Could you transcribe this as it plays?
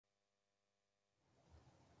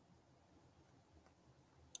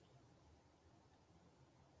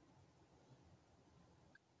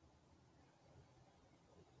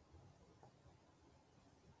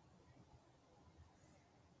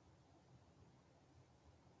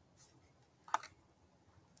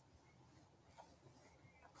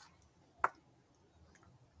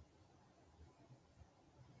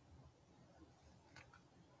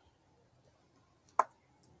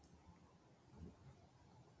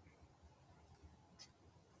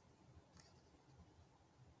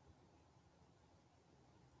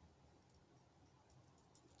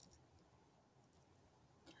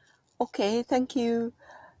Okay, thank you.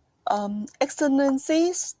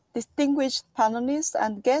 Excellencies, distinguished panelists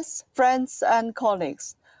and guests, friends and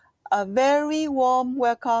colleagues, a very warm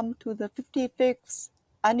welcome to the 55th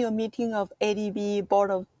annual meeting of ADB Board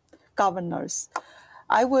of Governors.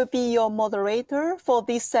 I will be your moderator for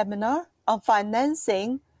this seminar on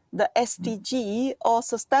financing the SDG or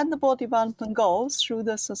Sustainable Development Goals through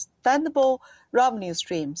the sustainable revenue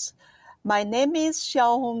streams. My name is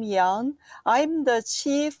Xiaohong Yang. I'm the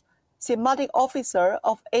Chief Thematic Officer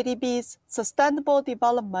of ADB's Sustainable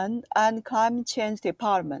Development and Climate Change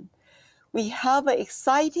Department. We have an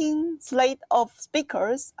exciting slate of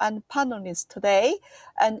speakers and panelists today,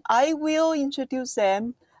 and I will introduce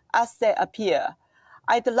them as they appear.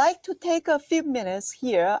 I'd like to take a few minutes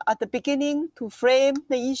here at the beginning to frame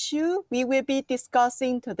the issue we will be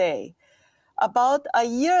discussing today. About a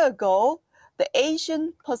year ago, the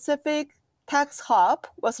Asian Pacific Tax Hub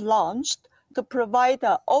was launched to provide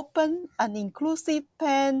an open and inclusive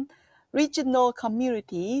pan-regional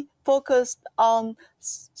community focused on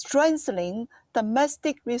strengthening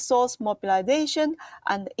domestic resource mobilization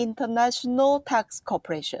and international tax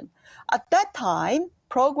cooperation. At that time,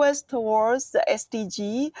 progress towards the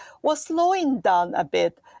SDG was slowing down a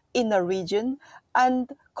bit in the region,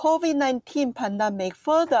 and COVID-19 pandemic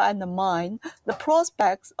further undermined the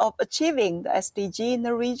prospects of achieving the SDG in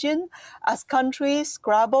the region as countries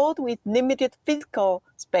grappled with limited fiscal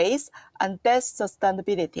space and debt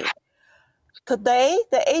sustainability. Today,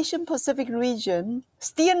 the Asian Pacific region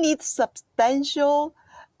still needs substantial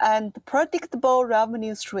and predictable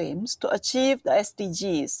revenue streams to achieve the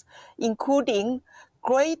SDGs, including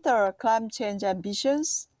greater climate change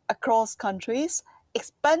ambitions across countries,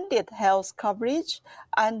 expanded health coverage,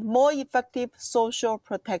 and more effective social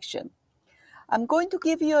protection. I'm going to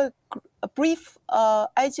give you a brief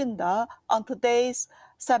agenda on today's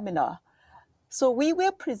seminar. So we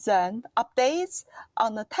will present updates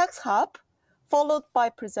on the Tax Hub, followed by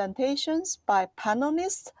presentations by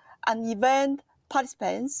panelists and event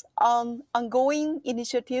participants on ongoing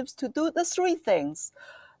initiatives to do the three things.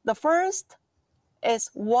 The first is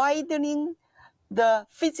widening the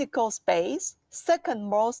physical space. Second,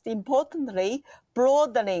 most importantly,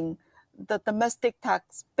 broadening the domestic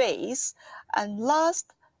tax base. And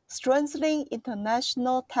last, strengthening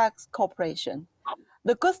international tax cooperation.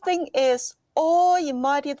 The good thing is all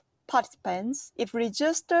invited participants, if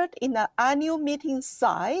registered in an annual meeting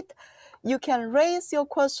site, you can raise your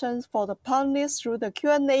questions for the panelists through the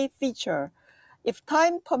Q&A feature. If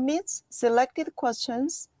time permits, selected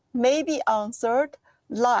questions may be answered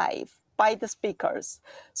live by the speakers.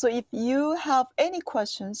 So if you have any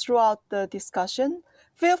questions throughout the discussion,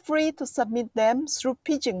 feel free to submit them through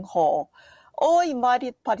Pigeonhole. All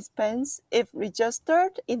invited participants, if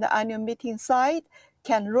registered in the annual meeting site,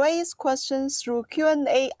 can raise questions through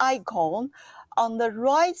Q&A icon on the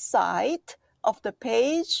right side of the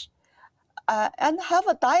page and have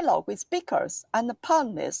a dialogue with speakers and the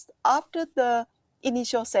panelists after the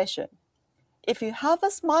initial session. If you have a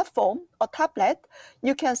smartphone or tablet,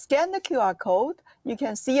 you can scan the QR code. You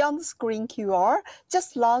can see on the screen QR.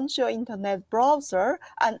 Just launch your internet browser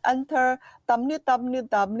and enter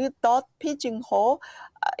www.pigeonhole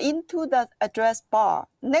into the address bar.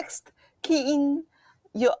 Next, key in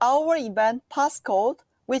our event passcode,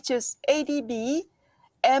 which is ADB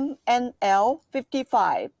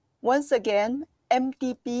MNL55. Once again,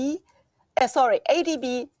 ADB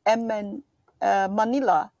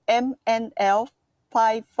Manila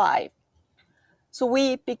MNL55. So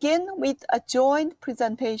we begin with a joint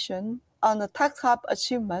presentation on the Tax Hub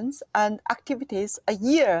achievements and activities a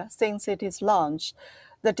year since it is launched.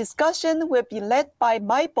 The discussion will be led by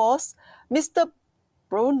my boss, Mr.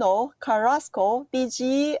 Bruno Carrasco,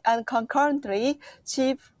 DG, and concurrently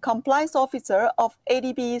Chief Compliance Officer of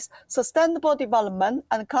ADB's Sustainable Development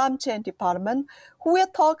and Climate Change Department, who will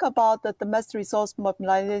talk about the domestic resource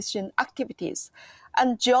mobilization activities.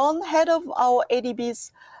 And John, head of our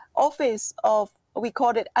ADB's Office of, we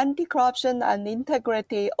call it Anti-Corruption and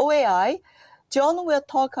Integrity, OAI, John will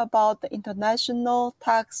talk about the international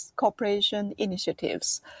tax cooperation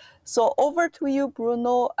initiatives. So over to you,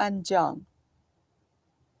 Bruno and John.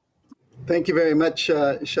 Thank you very much,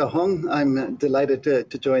 Xiaohong. I'm delighted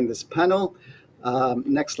to join this panel.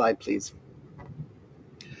 Next slide, please.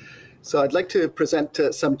 So I'd like to present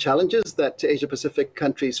some challenges that Asia-Pacific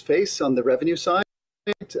countries face on the revenue side.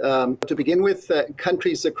 To begin with,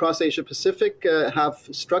 countries across Asia-Pacific have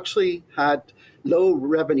structurally had low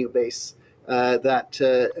revenue base that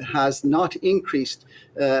has not increased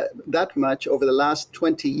that much over the last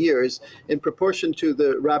 20 years in proportion to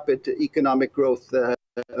the rapid economic growth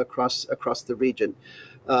across the region.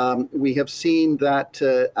 We have seen that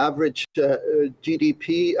average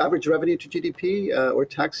GDP, average revenue to GDP or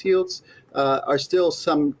tax yields are still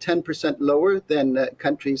some 10% lower than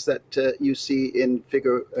countries that you see in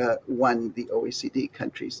figure 1, the OECD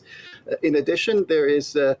countries. In addition, there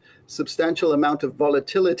is a substantial amount of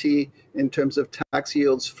volatility in terms of tax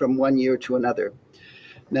yields from one year to another.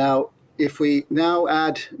 Now, if we now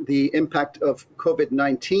add the impact of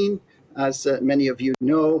COVID-19, as many of you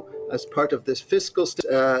know, as part of this fiscal,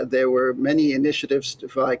 there were many initiatives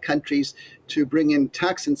by countries to bring in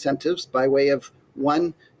tax incentives by way of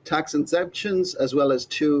 1, tax exemptions, as well as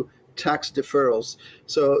 2, tax deferrals.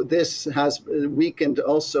 So this has weakened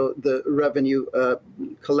also the revenue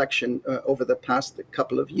collection over the past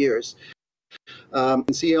couple of years. You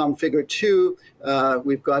can see on figure 2,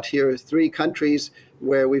 we've got here 3 countries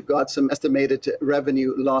where we've got some estimated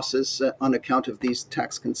revenue losses on account of these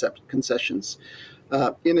tax concessions.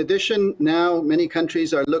 In addition, now many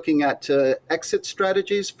countries are looking at exit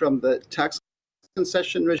strategies from the tax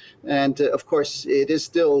concession regime. And of course, it is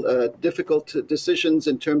still difficult decisions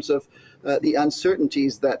in terms of the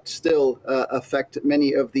uncertainties that still affect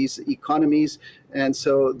many of these economies. And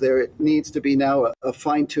so there needs to be now a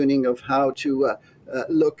fine-tuning of how to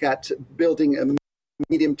look at building a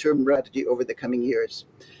medium-term strategy over the coming years.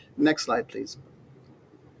 Next slide, please.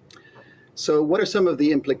 So what are some of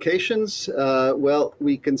the implications? Well,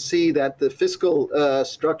 we can see that the fiscal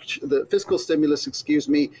stimulus,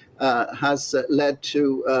 has led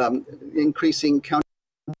to increasing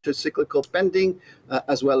counter-cyclical spending,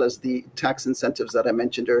 as well as the tax incentives that I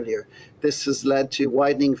mentioned earlier. This has led to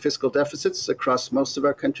widening fiscal deficits across most of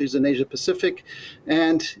our countries in Asia Pacific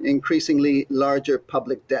and increasingly larger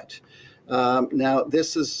public debt. Now,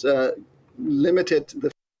 this has limited the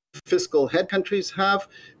fiscal head countries have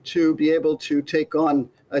to be able to take on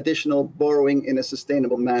additional borrowing in a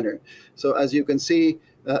sustainable manner. So as you can see,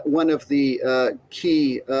 one of the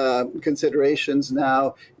key considerations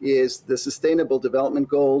now is the Sustainable Development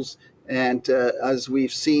Goals. And as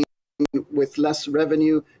we've seen with less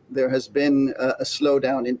revenue, there has been a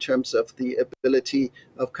slowdown in terms of the ability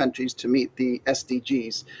of countries to meet the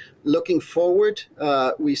SDGs. Looking forward,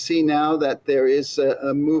 we see now that there is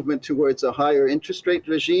a movement towards a higher interest rate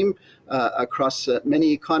regime across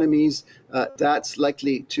many economies. That's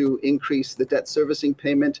likely to increase the debt servicing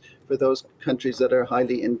payment for those countries that are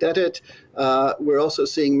highly indebted. We're also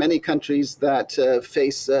seeing many countries that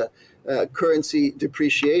face currency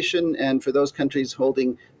depreciation, and for those countries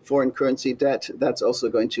holding foreign currency debt, that's also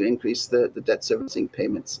going to increase the debt servicing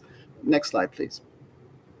payments. Next slide, please.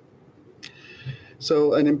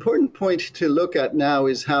 So an important point to look at now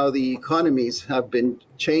is how the economies have been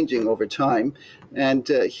changing over time. And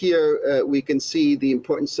here we can see the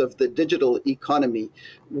importance of the digital economy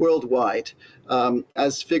worldwide.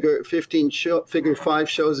 As figure 5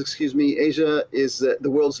 shows, Asia is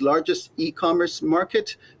the world's largest e-commerce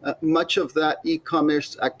market. Much of that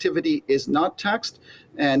e-commerce activity is not taxed.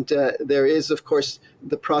 And there is, of course,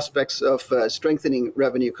 the prospects of strengthening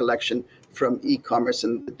revenue collection from e-commerce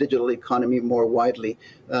and the digital economy more widely.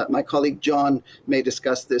 My colleague John may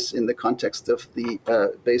discuss this in the context of the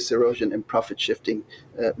base erosion and profit shifting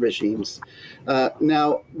regimes.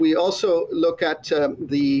 Now, we also look at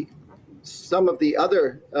some of the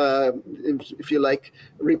other, if you like,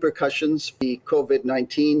 repercussions. The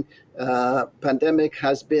COVID-19 pandemic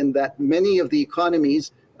has been that many of the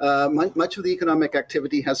economies, much of the economic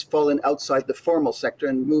activity has fallen outside the formal sector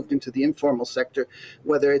and moved into the informal sector,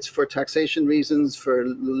 whether it's for taxation reasons, for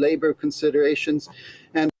labor considerations.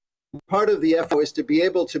 And part of the effort is to be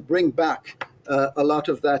able to bring back a lot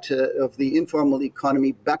of that, of the informal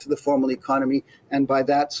economy back to the formal economy, and by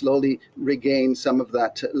that slowly regain some of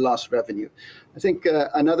that lost revenue. I think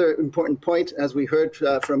another important point, as we heard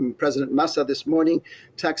from President Massa this morning,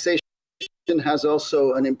 taxation has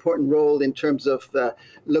also an important role in terms of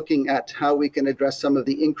looking at how we can address some of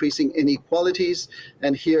the increasing inequalities.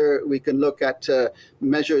 And here we can look at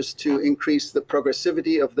measures to increase the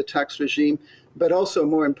progressivity of the tax regime, but also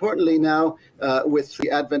more importantly now, with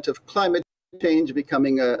the advent of climate change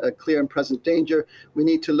becoming a clear and present danger, we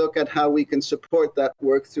need to look at how we can support that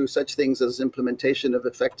work through such things as implementation of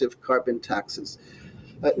effective carbon taxes.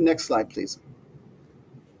 Next slide, please.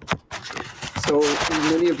 So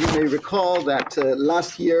many of you may recall that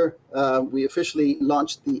last year we officially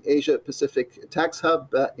launched the Asia Pacific Tax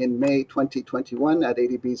Hub in May 2021 at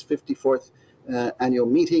ADB's 54th annual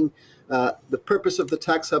meeting. The purpose of the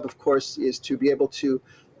Tax Hub, of course, is to be able to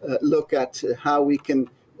look at how we can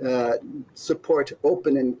support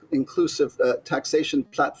open and inclusive taxation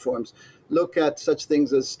platforms, look at such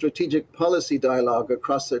things as strategic policy dialogue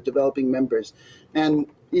across their developing members, and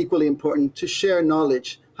equally important, to share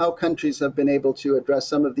knowledge, how countries have been able to address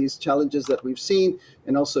some of these challenges that we've seen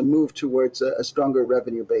and also move towards a stronger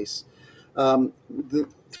revenue base. The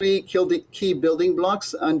three key building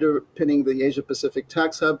blocks underpinning the Asia-Pacific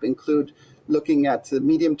Tax Hub include looking at the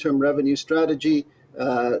medium-term revenue strategy,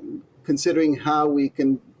 considering how we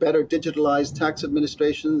can better digitalize tax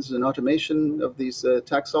administrations and automation of these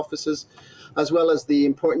tax offices, as well as the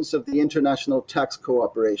importance of the international tax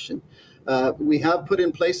cooperation. We have put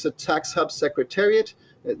in place a Tax Hub Secretariat,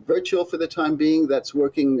 virtual for the time being, that's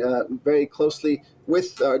working very closely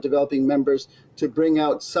with our developing members to bring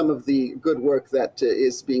out some of the good work that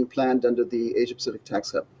is being planned under the Asia-Pacific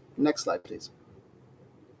Tax Hub. Next slide, please.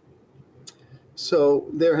 So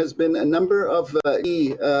there has been a number of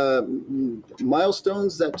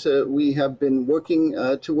milestones that we have been working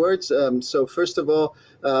towards. So first of all,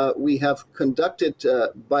 we have conducted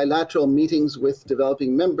bilateral meetings with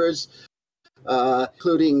developing members,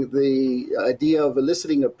 including the idea of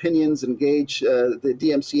eliciting opinions, engage the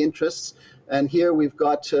DMC interests. And here we've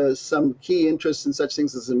got some key interests in such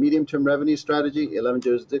things as the medium-term revenue strategy, 11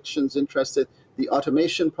 jurisdictions interested, the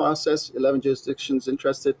automation process, 11 jurisdictions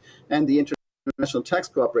interested, and the international tax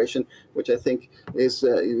cooperation, which I think is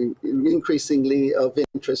increasingly of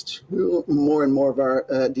interest to more and more of our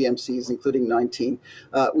DMCs, including 19.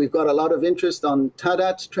 We've got a lot of interest on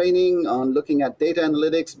TADAT training, on looking at data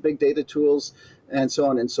analytics, big data tools, and so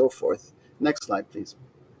on and so forth. Next slide, please.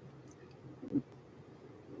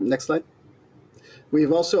 Next slide.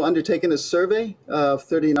 We've also undertaken a survey of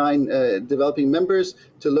 39 developing members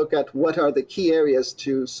to look at what are the key areas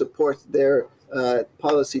to support their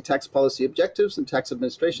tax policy objectives and tax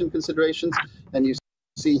administration considerations. And you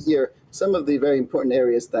see here some of the very important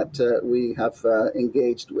areas that we have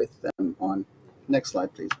engaged with them on. Next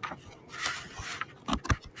slide, please.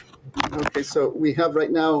 Okay, so we have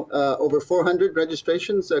right now over 400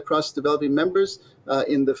 registrations across developing members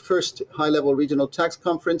in the first high-level regional tax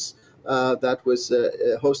conference that was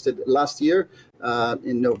hosted last year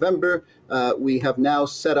in November. We have now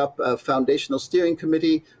set up a foundational steering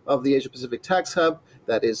committee of the Asia-Pacific Tax Hub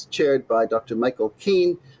that is chaired by Dr. Michael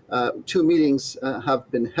Keane. 2 meetings have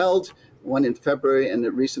been held, one in February and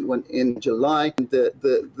a recent one in July.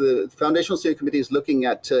 The foundational steering committee is looking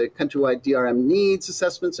at countrywide DRM needs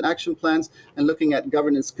assessments and action plans, and looking at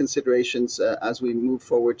governance considerations as we move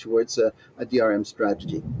forward towards a DRM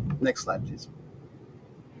strategy. Next slide, please.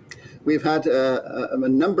 We've had a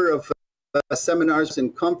number of seminars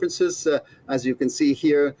and conferences. As you can see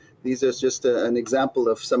here, these are just an example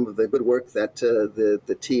of some of the good work that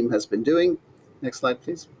the team has been doing. Next slide,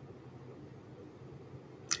 please.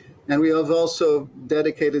 And we have also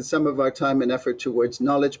dedicated some of our time and effort towards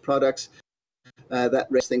knowledge products that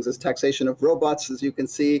raise things as taxation of robots, as you can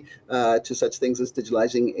see, to such things as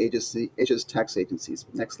digitalizing Asia's tax agencies.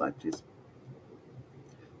 Next slide, please.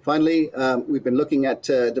 Finally, we've been looking at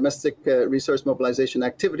domestic resource mobilization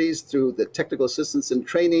activities through the technical assistance and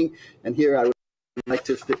training. And here I would like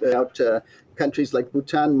to fit out countries like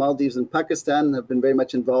Bhutan, Maldives, and Pakistan have been very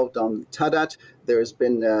much involved on TADAT. There has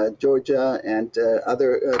been Georgia and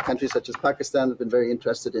other countries such as Pakistan have been very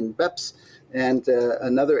interested in BEPS. And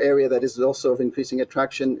another area that is also of increasing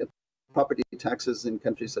attraction, property taxes in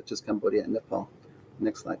countries such as Cambodia and Nepal.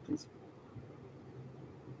 Next slide, please.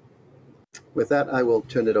 With that, I will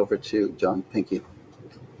turn it over to John. Thank you.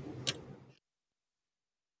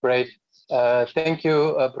 Great. Thank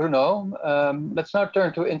you, Bruno. Let's now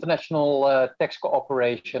turn to international tax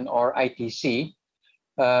cooperation, or ITC.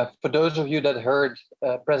 For those of you that heard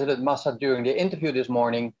President Massa during the interview this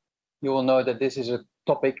morning, you will know that this is a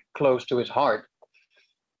topic close to his heart.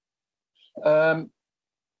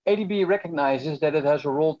 ADB recognizes that it has a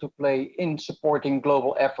role to play in supporting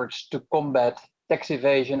global efforts to combat tax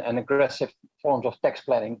evasion and aggressive forms of tax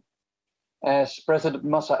planning. As President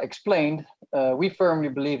Massa explained, we firmly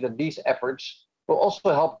believe that these efforts will also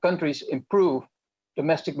help countries improve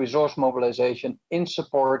domestic resource mobilization in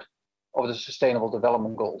support of the Sustainable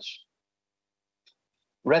Development Goals.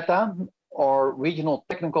 RETA, or Regional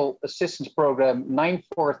Technical Assistance Program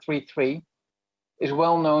 9433, is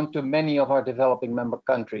well known to many of our developing member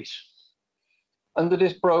countries. Under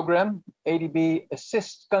this program, ADB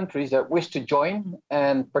assists countries that wish to join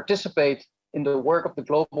and participate in the work of the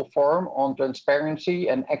Global Forum on Transparency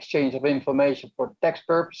and Exchange of Information for Tax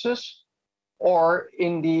Purposes, or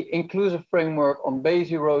in the Inclusive Framework on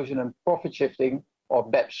Base Erosion and Profit Shifting, or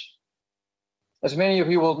BEPS. As many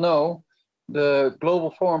of you will know, the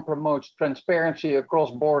Global Forum promotes transparency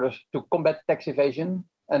across borders to combat tax evasion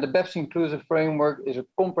And the BEPS Inclusive Framework is a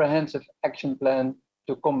comprehensive action plan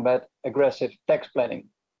to combat aggressive tax planning.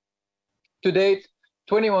 To date,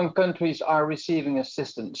 21 countries are receiving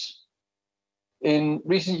assistance. In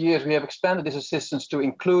recent years, we have expanded this assistance to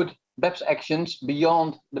include BEPS actions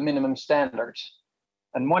beyond the minimum standards.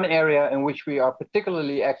 And one area in which we are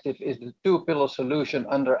particularly active is the two-pillar solution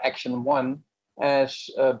under Action 1. As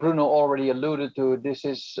Bruno already alluded to, this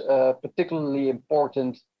is particularly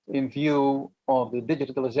important in view of the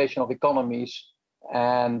digitalization of economies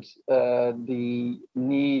and the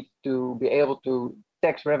need to be able to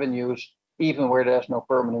tax revenues even where there's no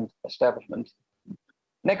permanent establishment.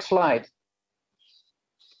 Next slide.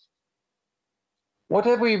 What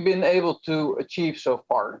have we been able to achieve so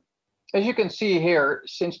far? As you can see here,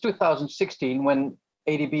 since 2016, when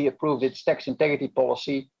ADB approved its tax integrity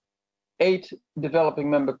policy, 8 developing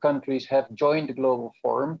member countries have joined the Global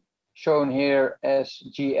Forum, shown here as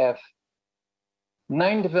GF.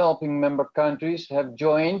 9 developing member countries have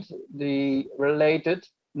joined the related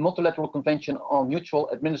Multilateral Convention on Mutual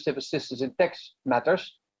Administrative Assistance in Tax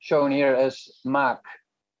Matters, shown here as MAC.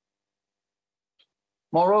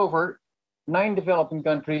 Moreover, 9 developing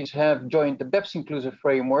countries have joined the BEPS Inclusive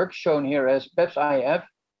Framework, shown here as BEPS-IF,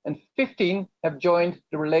 and 15 have joined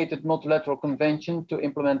the related Multilateral Convention to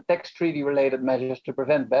implement tax treaty-related measures to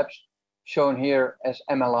prevent BEPS, shown here as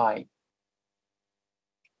MLI.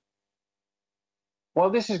 While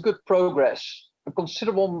this is good progress, a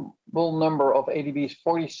considerable number of ADB's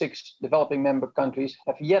 46 developing member countries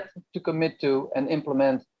have yet to commit to and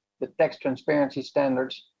implement the tax transparency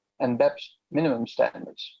standards and BEPS minimum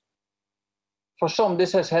standards. For some,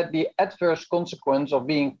 this has had the adverse consequence of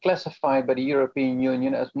being classified by the European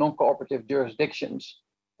Union as non-cooperative jurisdictions,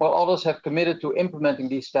 while others have committed to implementing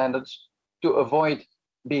these standards to avoid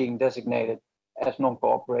being designated as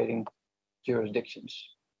non-cooperating jurisdictions.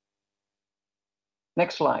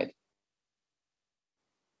 Next slide.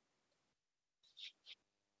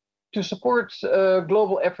 To support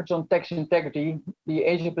global efforts on tax integrity, the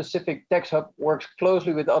Asia-Pacific Tax Hub works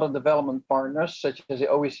closely with other development partners, such as the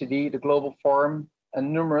OECD, the Global Forum,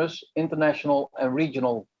 and numerous international and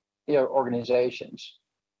regional organizations.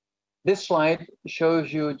 This slide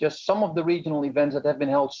shows you just some of the regional events that have been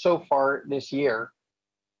held so far this year.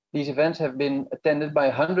 These events have been attended by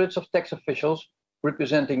hundreds of tax officials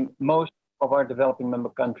representing most of our developing member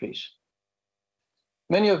countries.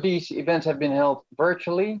 Many of these events have been held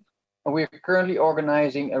virtually, and we are currently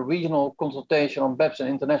organizing a regional consultation on BEPS and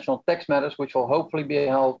international tax matters, which will hopefully be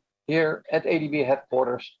held here at ADB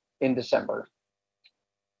headquarters in December.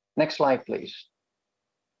 Next slide, please.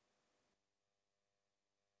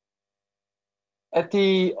 At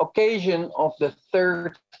the occasion of the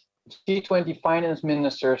 3rd G20 finance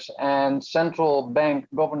ministers and central bank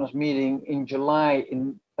governors meeting in July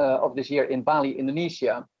of this year in Bali,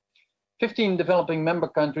 Indonesia, 15 developing member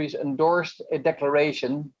countries endorsed a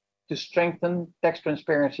declaration to strengthen tax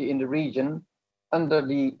transparency in the region under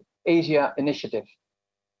the Asia Initiative.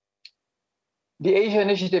 The Asia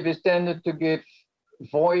Initiative is intended to give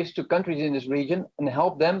voice to countries in this region and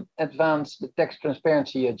help them advance the tax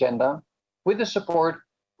transparency agenda with the support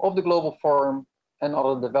of the Global Forum and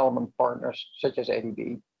other development partners such as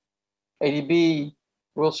ADB. ADB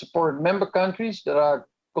will support member countries that are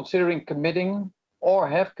considering committing or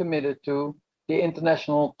have committed to the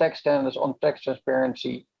international tax standards on tax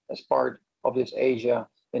transparency as part of this Asia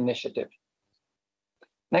Initiative.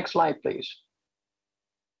 Next slide, please.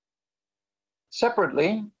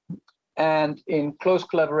 Separately, and in close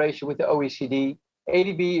collaboration with the OECD,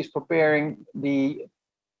 ADB is preparing the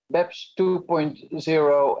BEPS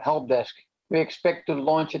 2.0 help desk. We expect to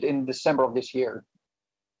launch it in December of this year.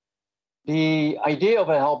 The idea of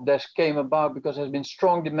a help desk came about because there's been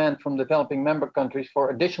strong demand from developing member countries for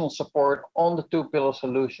additional support on the two-pillar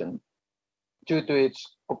solution due to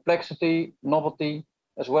its complexity, novelty,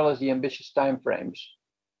 as well as the ambitious timeframes.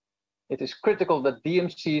 It is critical that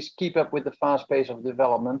DMCs keep up with the fast pace of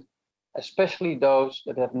development, especially those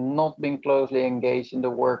that have not been closely engaged in the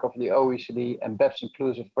work of the OECD and BEPS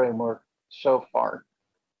Inclusive Framework so far.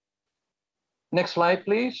 Next slide,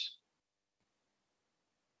 please.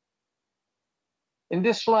 In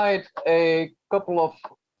this slide, a couple of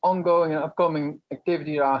ongoing and upcoming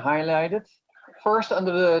activities are highlighted. First,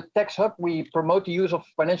 under the Tax Hub, we promote the use of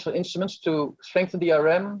financial instruments to strengthen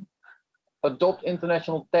DRM, adopt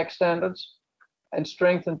international tax standards, and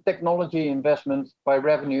strengthen technology investment by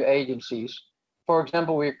revenue agencies. For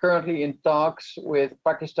example, we are currently in talks with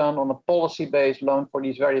Pakistan on a policy-based loan for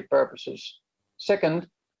these very purposes. Second,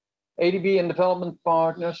 ADB and development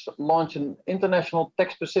partners launch an international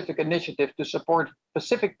tax-specific initiative to support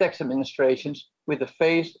Pacific tax administrations with the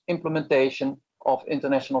phased implementation of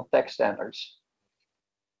international tax standards.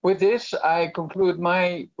 With this, I conclude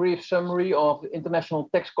my brief summary of the international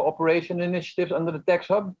tax cooperation initiatives under the Tax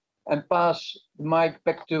Hub and pass the mic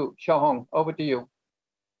back to Xiaohong. Over to you.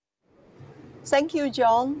 Thank you,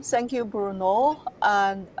 John. Thank you, Bruno,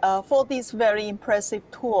 and for this very impressive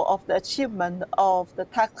tour of the achievement of the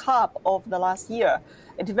Tax Hub of the last year.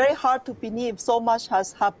 It's very hard to believe so much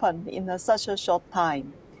has happened in such a short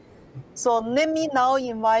time. So let me now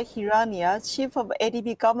invite Hiranya, Chief of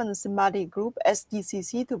ADB Governance Thematic Group,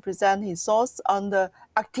 SDCC, to present his thoughts on the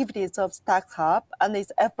activities of Tax Hub and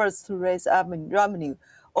its efforts to raise revenue.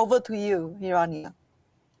 Over to you, Hiranya.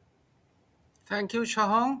 Thank you,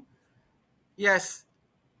 Xiaohong. Yes,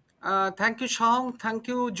 thank you, Xiaohong. Thank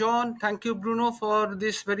you, John. Thank you, Bruno, for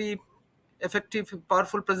this very effective,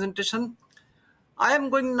 powerful presentation. I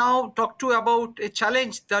am going now to talk to you about a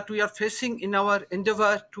challenge that we are facing in our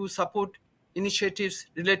endeavor to support initiatives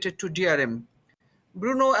related to DRM.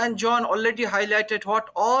 Bruno and John already highlighted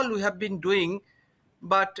what all we have been doing,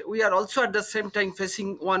 but we are also at the same time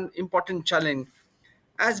facing one important challenge.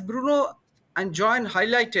 As Bruno and John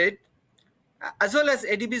highlighted, as well as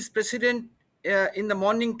ADB's president in the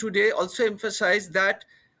morning today also emphasized that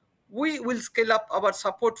we will scale up our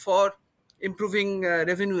support for improving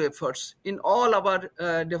revenue efforts in all our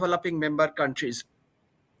developing member countries.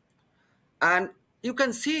 And you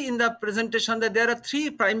can see in the presentation that there are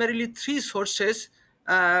primarily three sources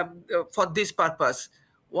for this purpose.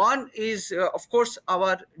 One is, of course,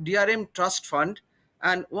 our DRM Trust Fund,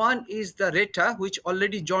 and one is the RETA, which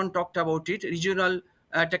already John talked about it, Regional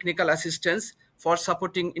Technical Assistance for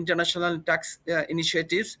supporting international tax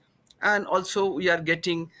initiatives. And also we are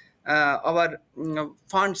getting our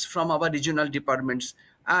funds from our regional departments.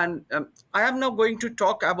 And I am now going to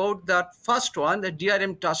talk about the first one, the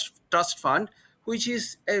DRM Trust Fund, which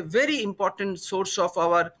is a very important source of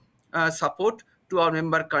our support to our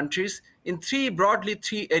member countries in broadly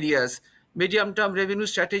three areas: medium-term revenue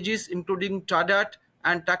strategies, including TADAT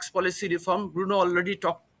and tax policy reform. Bruno already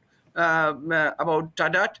talked about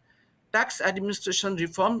TADAT. Tax administration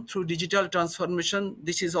reform through digital transformation.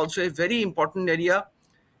 This is also a very important area.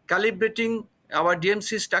 Calibrating our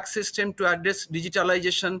DMC's tax system to address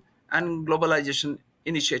digitalization and globalization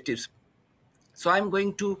initiatives. So I'm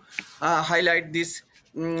going to highlight this,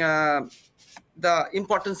 the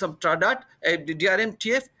importance of TADAT, the DRM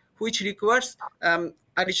TF, which requires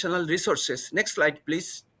additional resources. Next slide,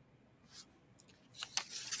 please.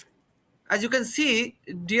 As you can see,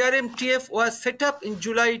 DRM TF was set up in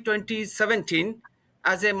July 2017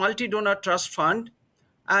 as a multi-donor trust fund,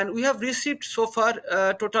 and we have received so far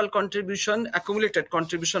total contribution, accumulated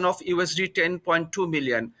contribution of USD 10.2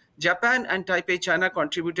 million. Japan and Taipei, China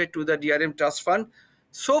contributed to the DRM Trust Fund.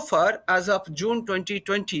 So far, as of June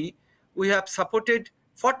 2020, we have supported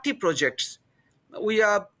 40 projects. We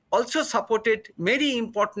have also supported many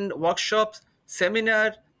important workshops,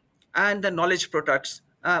 seminars, and the knowledge products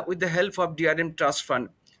with the help of DRM Trust Fund.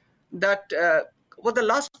 That over the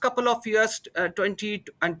last couple of years, 20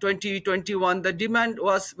 and 2021, the demand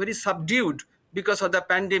was very subdued because of the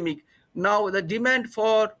pandemic. Now the demand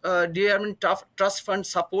for DRM Trust Fund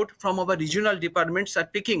support from our regional departments are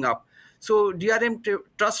picking up. So DRM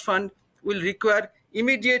Trust Fund will require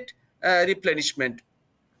immediate replenishment.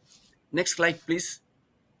 Next slide, please.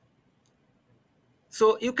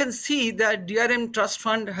 So you can see that DRM Trust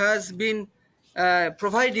Fund has been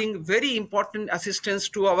providing very important assistance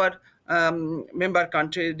to our member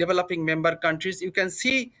country, developing member countries. You can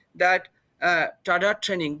see that TADAT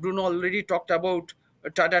training, Bruno already talked about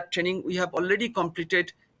TADAT training. We have already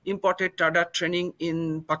completed imported TADAT training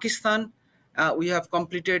in Pakistan. We have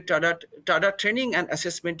completed TADAT training and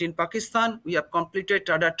assessment in Pakistan. We have completed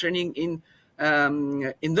TADAT training in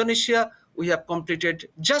Indonesia. We have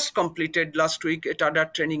just completed last week a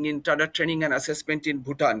TADAT training and assessment in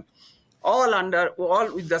Bhutan. All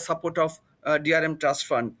with the support of DRM Trust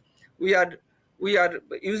Fund. We are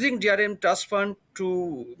using DRM Trust Fund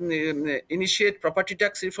to initiate property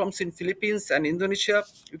tax reforms in Philippines and Indonesia.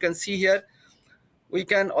 You can see here. We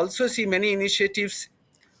can also see many initiatives,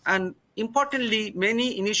 and importantly,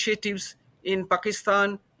 many initiatives in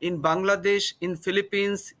Pakistan, in Bangladesh, in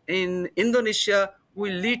Philippines, in Indonesia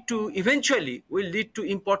eventually will lead to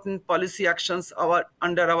important policy actions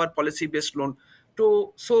under our policy-based loan.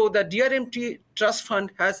 So the DRM Trust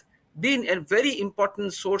Fund has been a very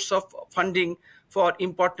important source of funding for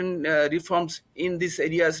important reforms in these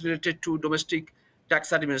areas related to domestic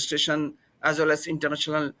tax administration as well as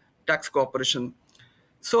international tax cooperation.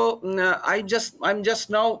 So I'm just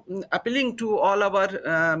now appealing to all our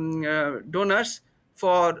donors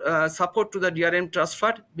for support to the DRM Trust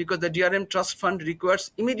Fund, because the DRM Trust Fund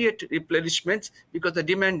requires immediate replenishments because the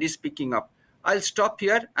demand is picking up. I'll stop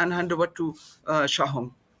here and hand over to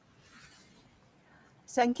Shahong.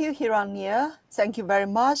 Thank you, Hiranya. Thank you very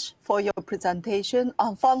much for your presentation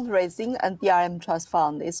on fundraising and DRM Trust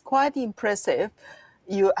Fund. It's quite impressive.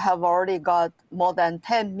 You have already got more than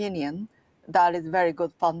 10 million. That is very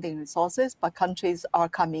good funding resources, but countries are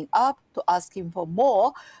coming up to asking for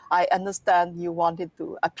more. I understand you wanted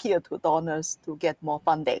to appeal to donors to get more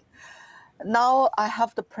funding. Now I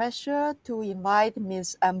have the pleasure to invite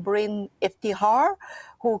Ms. Ambreen Iftihar,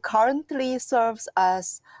 who currently serves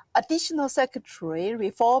as Additional Secretary,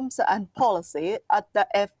 Reforms and Policy at the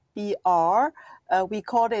FBR. We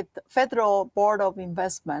call it Federal Board of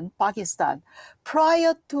Investment, Pakistan.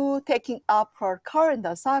 Prior to taking up her current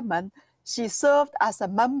assignment, she served as a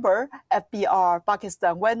member at FBR,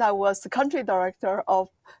 Pakistan, when I was the country director of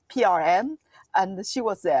PRM, and she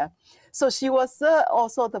was there. So she was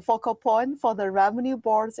also the focal point for the Revenue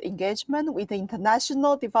Board's engagement with the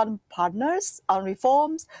international development partners on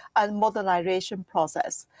reforms and modernization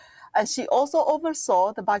process. And she also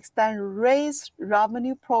oversaw the Pakistan Raise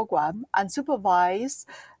Revenue Program and supervised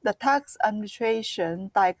the tax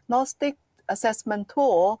administration diagnostic assessment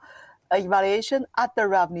tool evaluation at the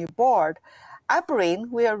Revenue Board. Ambreen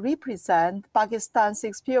will represent Pakistan's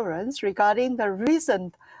experience regarding the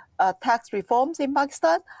recent tax reforms in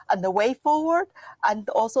Pakistan and the way forward, and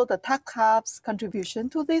also the tax hub's contribution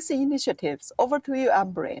to these initiatives. Over to you,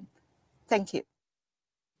 Ambreen. Thank you.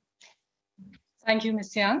 Thank you,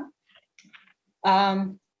 Ms. Yang.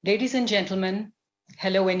 Ladies and gentlemen,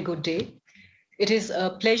 hello and good day. It is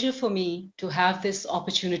a pleasure for me to have this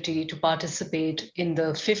opportunity to participate in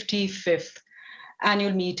the 55th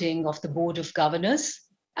annual meeting of the Board of Governors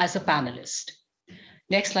as a panelist.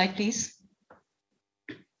 Next slide, please.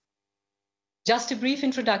 Just a brief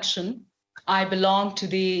introduction. I belong to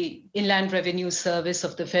the Inland Revenue Service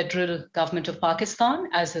of the Federal Government of Pakistan,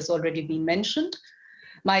 as has already been mentioned.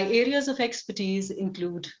 My areas of expertise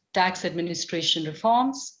include tax administration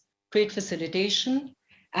reforms, trade facilitation,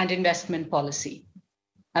 and investment policy.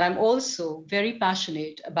 And I'm also very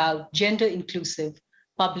passionate about gender-inclusive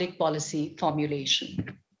public policy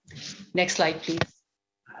formulation. Next slide, please.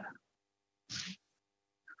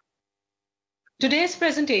 Today's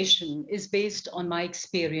presentation is based on my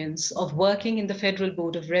experience of working in the Federal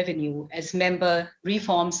Board of Revenue as member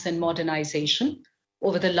Reforms and Modernization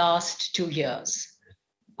over the last 2 years.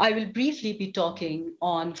 I will briefly be talking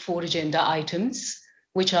on 4 agenda items,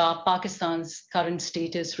 which are Pakistan's current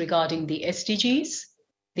status regarding the SDGs,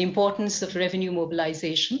 the importance of revenue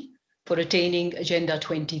mobilization for attaining Agenda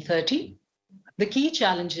 2030, the key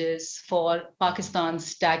challenges for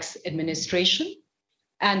Pakistan's tax administration,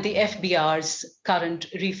 and the FBR's current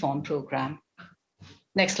reform program.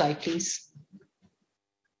 Next slide, please.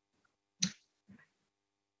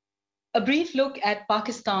 A brief look at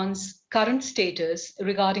Pakistan's current status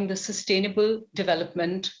regarding the Sustainable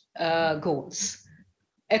Development Goals.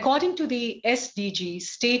 According to the SDGs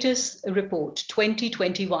Status Report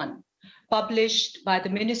 2021, published by the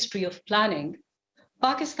Ministry of Planning,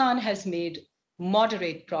 Pakistan has made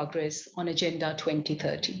moderate progress on Agenda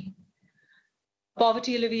 2030.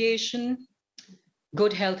 Poverty alleviation,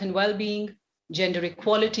 good health and well-being, gender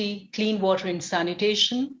equality, clean water and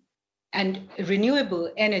sanitation, and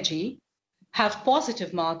renewable energy have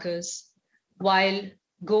positive markers, while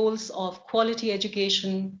goals of quality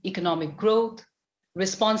education, economic growth,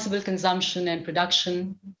 responsible consumption and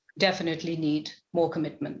production definitely need more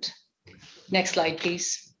commitment. Next slide,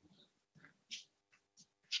 please.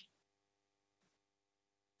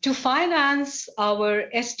 To finance our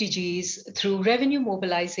SDGs through revenue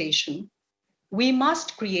mobilization, we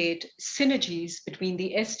must create synergies between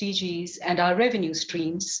the SDGs and our revenue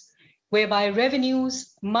streams, whereby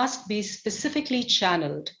revenues must be specifically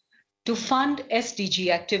channeled to fund SDG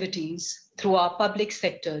activities through our public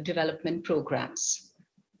sector development programs.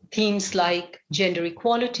 Themes like gender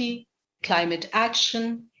equality, climate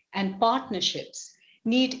action, and partnerships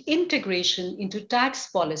need integration into tax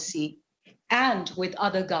policy and with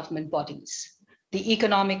other government bodies. The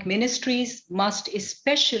economic ministries must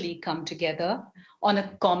especially come together on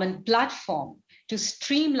a common platform to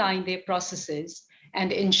streamline their processes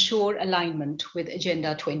and ensure alignment with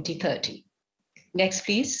Agenda 2030. Next,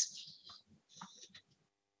 please.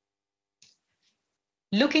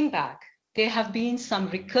 Looking back, there have been some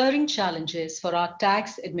recurring challenges for our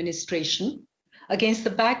tax administration against the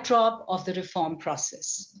backdrop of the reform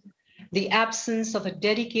process. The absence of a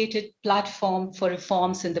dedicated platform for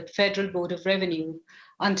reforms in the Federal Board of Revenue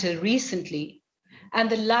until recently, and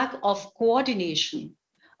the lack of coordination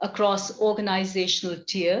across organizational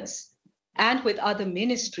tiers and with other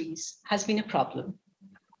ministries has been a problem.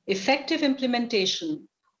 Effective implementation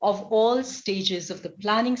of all stages of the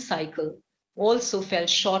planning cycle also fell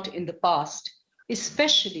short in the past,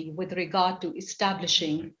 especially with regard to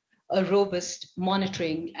establishing a robust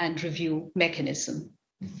monitoring and review mechanism.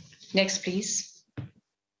 Next, please.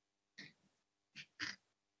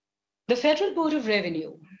 The Federal Board of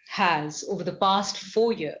Revenue has, over the past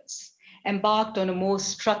 4 years, embarked on a more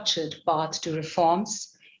structured path to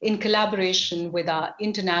reforms in collaboration with our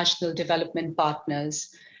international development partners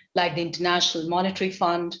like the International Monetary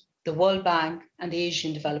Fund, the World Bank, and the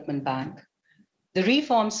Asian Development Bank. The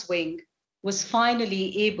reforms wing was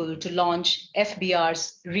finally able to launch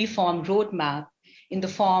FBR's reform roadmap in the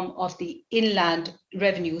form of the Inland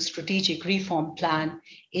Revenue Strategic Reform Plan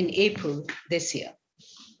in April this year.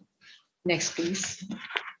 Next, please.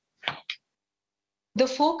 The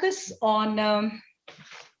focus on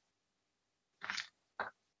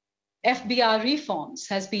FBR reforms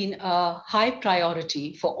has been a high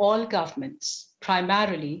priority for all governments,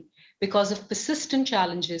 primarily because of persistent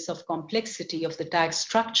challenges of complexity of the tax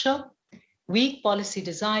structure, weak policy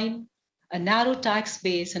design, a narrow tax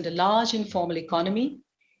base and a large informal economy,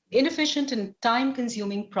 inefficient and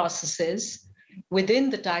time-consuming processes within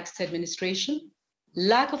the tax administration,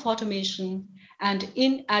 lack of automation, and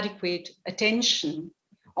inadequate attention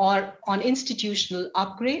or on institutional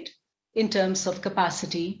upgrade in terms of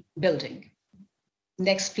capacity building.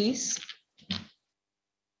 Next, please.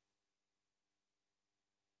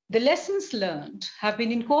 The lessons learned have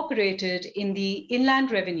been incorporated in the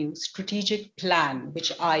Inland Revenue Strategic Plan,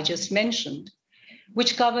 which I just mentioned,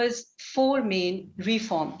 which covers 4 main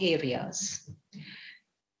reform areas: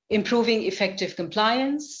 improving effective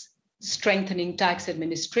compliance, strengthening tax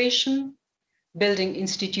administration, building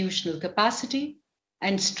institutional capacity,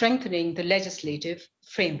 and strengthening the legislative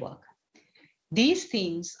framework. These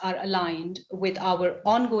themes are aligned with our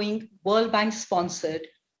ongoing World Bank-sponsored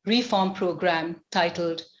reform program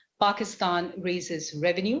titled Pakistan Raises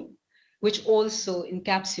Revenue, which also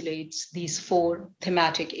encapsulates these 4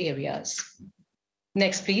 thematic areas.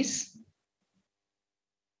 Next, please.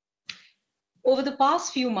 Over the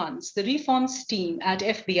past few months, the reforms team at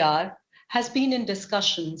FBR has been in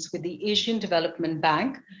discussions with the Asian Development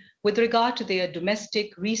Bank with regard to their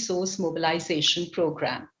domestic resource mobilization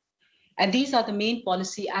program. And these are the main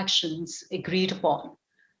policy actions agreed upon: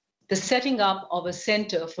 the setting up of a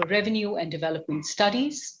Center for Revenue and Development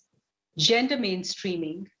Studies, gender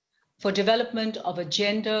mainstreaming for development of a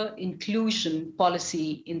gender inclusion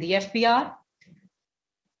policy in the FBR,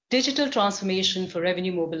 digital transformation for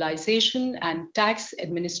revenue mobilization and tax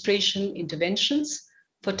administration interventions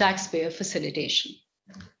for taxpayer facilitation.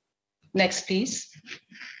 Next, please.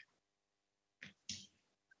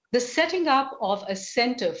 The setting up of a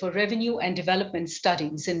Center for Revenue and Development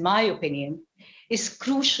Studies, in my opinion, is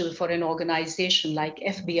crucial for an organization like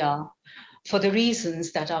FBR for the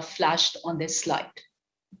reasons that are flashed on this slide.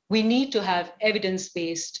 We need to have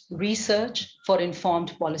evidence-based research for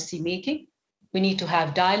informed policy making. We need to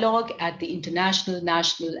have dialogue at the international,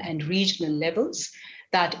 national, and regional levels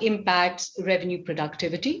that impacts revenue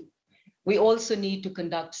productivity. We also need to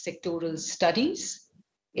conduct sectoral studies,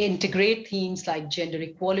 integrate themes like gender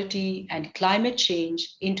equality and climate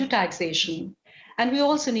change into taxation, and we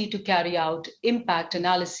also need to carry out impact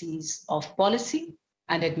analyses of policy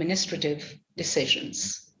and administrative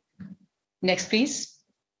decisions. Next, please.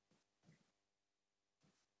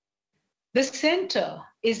 The center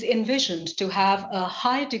is envisioned to have a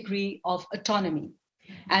high degree of autonomy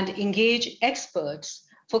and engage experts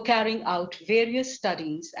for carrying out various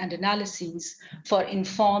studies and analyses for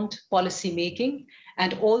informed policy making,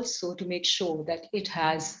 and also to make sure that it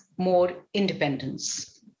has more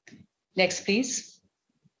independence. Next, please.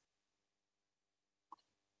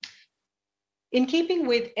 In keeping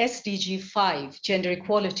with SDG 5, gender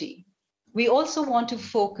equality, we also want to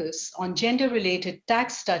focus on gender-related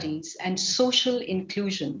tax studies and social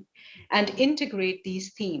inclusion and integrate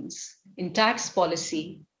these themes in tax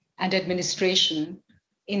policy and administration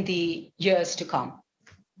in the years to come.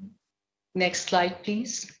 Next slide,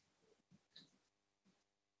 please.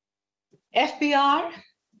 FBR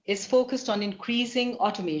is focused on increasing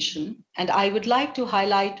automation, and I would like to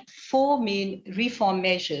highlight 4 main reform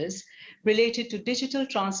measures related to digital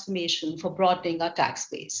transformation for broadening our tax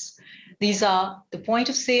base. These are the point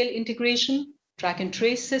of sale integration, track and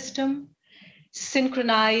trace system,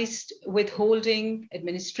 synchronized withholding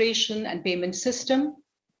administration and payment system,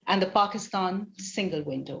 and the Pakistan single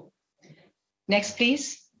window. Next,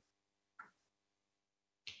 please.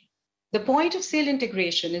 The point of sale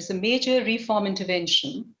integration is a major reform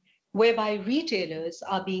intervention whereby retailers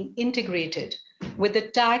are being integrated with the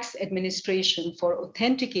tax administration for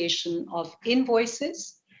authentication of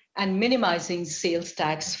invoices and minimizing sales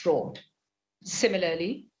tax fraud.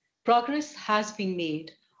 Similarly, progress has been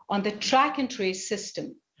made on the track and trace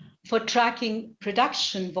system for tracking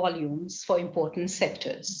production volumes for important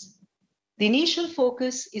sectors. The initial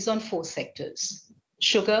focus is on 4 sectors: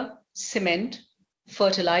 sugar, cement,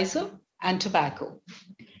 fertilizer, and tobacco.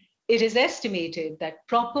 It is estimated that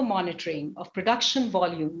proper monitoring of production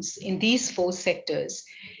volumes in these 4 sectors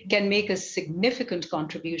can make a significant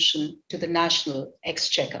contribution to the national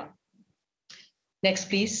exchequer. Next,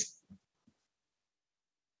 please.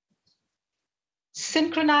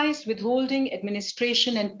 Synchronized Withholding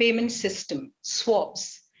Administration and Payment System,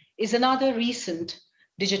 SWAPS, is another recent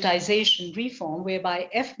digitization reform whereby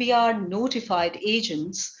FBR notified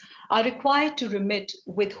agents are required to remit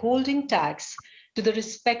withholding tax to the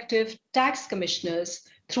respective tax commissioners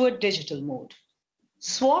through a digital mode.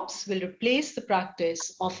 SWAPS will replace the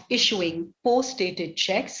practice of issuing post-dated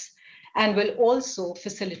checks and will also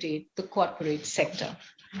facilitate the corporate sector.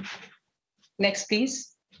 Next, please.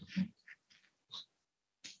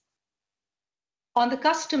 On the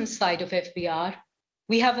customs side of FBR,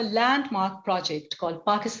 we have a landmark project called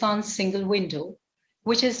Pakistan's Single Window,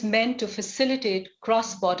 which is meant to facilitate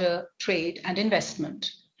cross-border trade and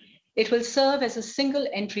investment. It will serve as a single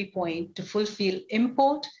entry point to fulfill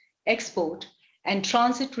import, export, and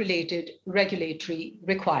transit-related regulatory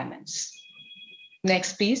requirements.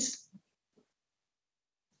 Next, please.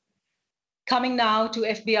 Coming now to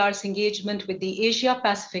FBR's engagement with the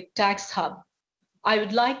Asia-Pacific Tax Hub, I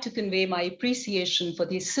would like to convey my appreciation for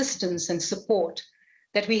the assistance and support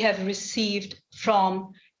that we have received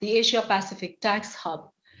from the Asia-Pacific Tax Hub,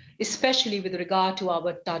 especially with regard to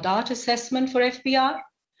our TADAT assessment for FBR,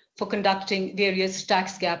 for conducting various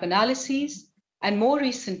tax gap analyses, and more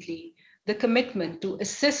recently, the commitment to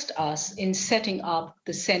assist us in setting up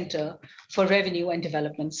the Center for Revenue and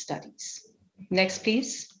Development Studies. Next,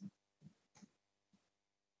 please.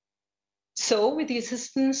 So, with the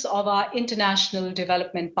assistance of our international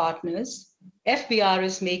development partners, FBR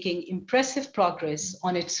is making impressive progress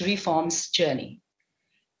on its reforms journey.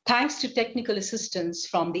 Thanks to technical assistance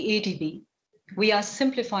from the ADB, we are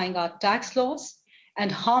simplifying our tax laws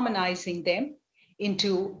and harmonizing them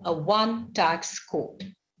into a one tax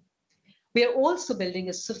code. We are also building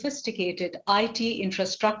a sophisticated IT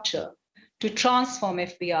infrastructure to transform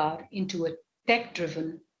FBR into a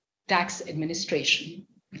tech-driven tax administration.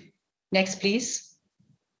 Next, please.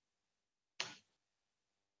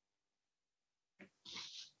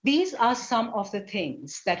 These are some of the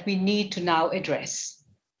things that we need to now address.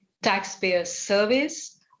 Taxpayer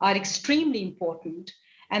surveys are extremely important,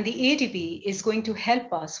 and the ADB is going to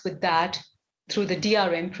help us with that through the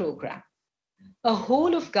DRM program. A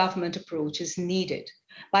whole of government approach is needed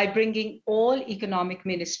by bringing all economic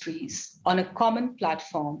ministries on a common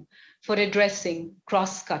platform for addressing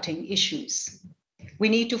cross-cutting issues. We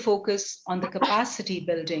need to focus on the capacity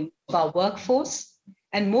building of our workforce,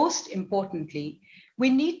 and most importantly, we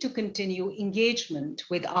need to continue engagement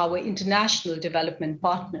with our international development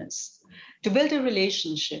partners to build a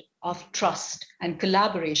relationship of trust and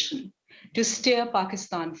collaboration to steer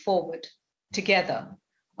Pakistan forward together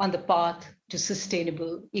on the path to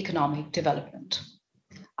sustainable economic development.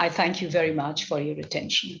 I thank you very much for your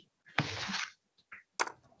attention.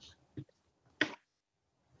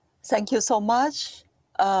 Thank you so much.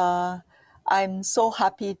 I'm so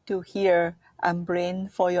happy to hear Ambreen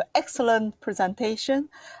for your excellent presentation,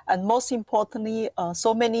 and most importantly,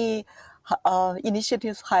 so many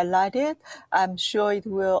initiatives highlighted. I'm sure it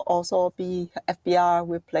will also be FBR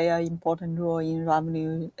will play an important role in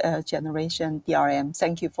revenue generation DRM.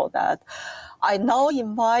 Thank you for that. I now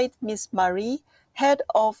invite Ms. Marie, Head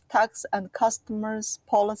of Tax and Customs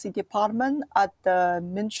Policy Department at the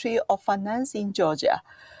Ministry of Finance in Georgia.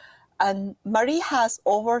 And Marie has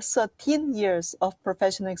over 13 years of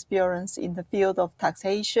professional experience in the field of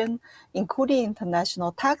taxation, including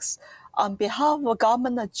international tax. On behalf of the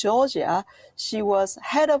government of Georgia, she was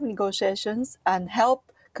head of negotiations and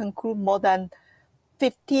helped conclude more than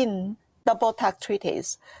 15 double tax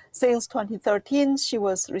treaties. Since 2013, she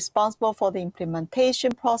was responsible for the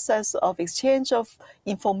implementation process of exchange of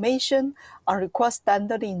information on request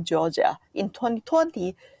standard in Georgia. In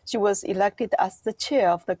 2020, she was elected as the chair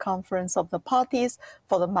of the Conference of the Parties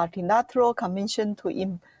for the Multilateral Convention to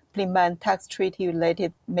implement tax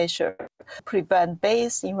treaty-related measures, prevent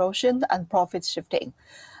base erosion and profit shifting.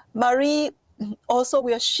 Marie also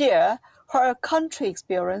will share her country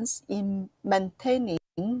experience in maintaining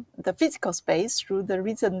the fiscal space through the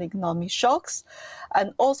recent economic shocks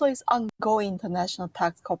and also its ongoing international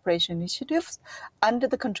tax cooperation initiatives and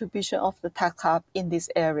the contribution of the tax hub in these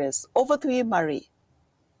areas. Over to you, Marie.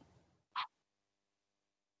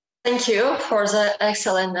 Thank you for the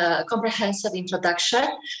excellent comprehensive introduction,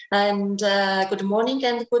 and good morning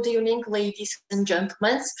and good evening, ladies and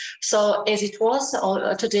gentlemen. So as it was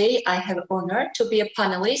today, I have honor to be a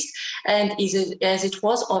panelist, and as it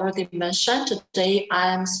was already mentioned, today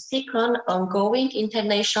I am speaking on ongoing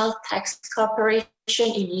international tax cooperation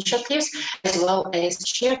initiatives, as well as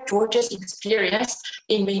share Georgia's experience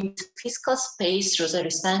in the fiscal space through the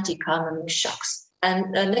recent economic shocks.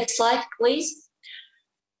 And next slide, please.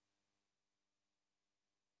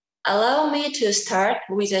 Allow me to start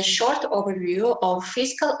with a short overview of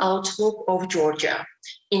fiscal outlook of Georgia.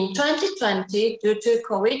 In 2020, due to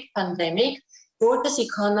COVID pandemic, Georgia's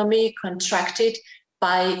economy contracted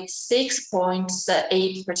by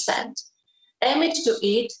 6.8%. Amid to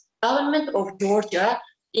it, government of Georgia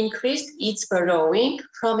increased its borrowing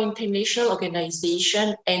from international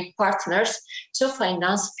organizations and partners to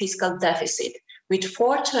finance fiscal deficit, which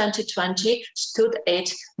for 2020 stood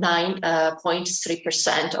at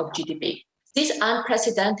 9.3% of GDP. This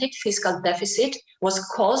unprecedented fiscal deficit was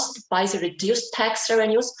caused by the reduced tax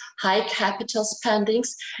revenues, high capital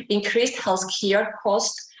spendings, increased healthcare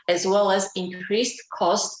costs, as well as increased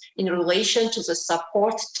costs in relation to the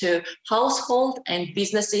support to households and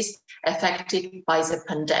businesses affected by the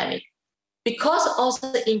pandemic. Because of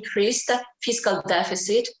the increased fiscal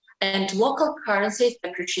deficit and local currency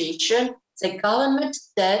depreciation, the government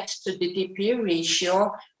debt to GDP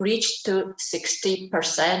ratio reached to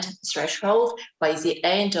 60% threshold by the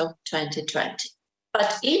end of 2020.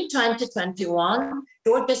 But in 2021,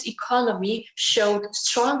 Georgia's economy showed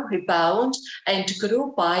strong rebound and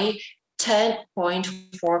grew by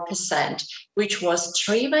 10.4%, which was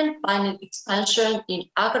driven by an expansion in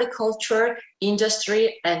agriculture,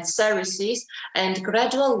 industry, and services, and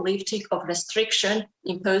gradual lifting of restrictions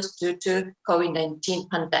imposed due to COVID-19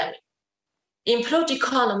 pandemic. Improved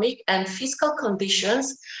economic and fiscal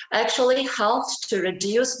conditions actually helped to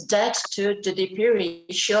reduce debt to GDP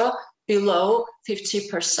ratio below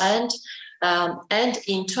 50%. And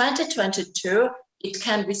in 2022, it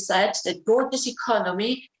can be said that Georgia's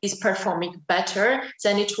economy is performing better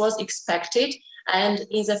than it was expected. And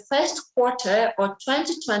in the first quarter of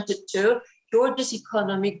 2022, Georgia's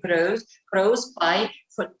economy grows by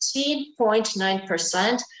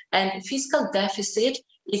 14.9%, and fiscal deficit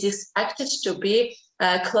is expected to be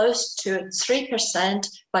close to 3%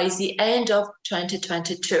 by the end of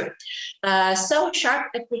 2022. So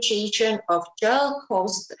sharp appreciation of dual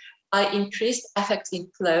cost by increased FX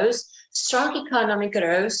inflows, strong economic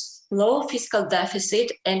growth, low fiscal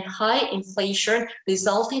deficit, and high inflation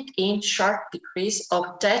resulted in sharp decrease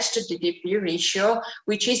of debt to GDP ratio,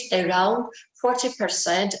 which is around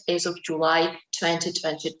 40% as of July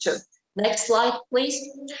 2022. Next slide, please.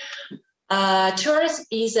 Tourism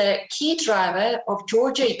is a key driver of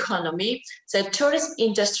Georgia economy. The tourism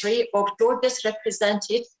industry of Georgia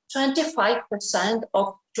represented 25%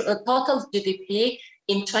 of total GDP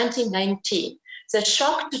in 2019. The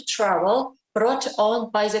shock to travel brought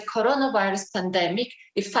on by the coronavirus pandemic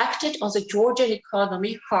affected on the Georgian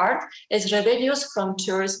economy hard as revenues from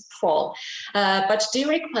tourism fall. But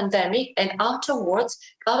during pandemic and afterwards,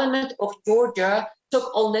 government of Georgia took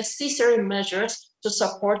all necessary measures to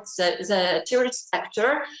support the tourist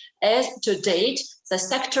sector. As to date, the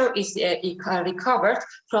sector is recovered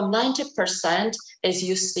from 90%, as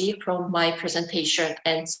you see from my presentation.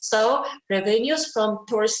 And so revenues from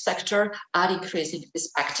tourist sector are increasing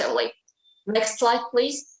respectively. Next slide,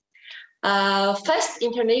 please. First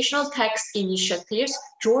international tax initiatives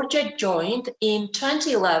Georgia joined in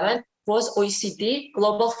 2011 was OECD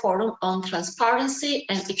Global Forum on Transparency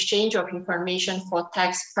and Exchange of Information for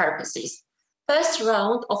Tax Purposes. First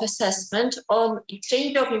round of assessment on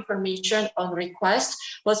exchange of information on request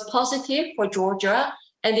was positive for Georgia,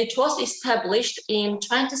 and it was established in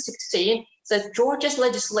 2016 that Georgia's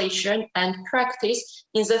legislation and practice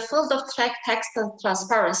in the field of tax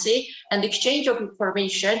transparency and exchange of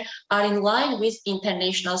information are in line with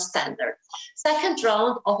international standards. Second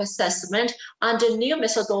round of assessment under new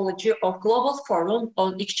methodology of Global Forum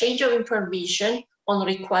on Exchange of Information on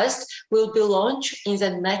request will be launched in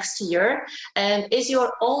the next year. And as you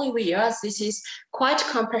are all aware, this is quite a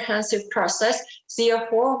comprehensive process.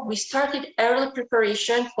 Therefore, we started early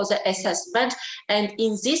preparation for the assessment. And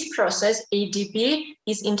in this process, ADB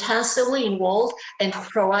is intensively involved and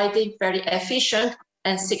providing very efficient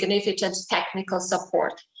and significant technical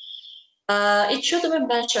support. It should be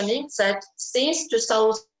mentioning that since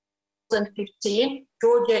 2000, 2015,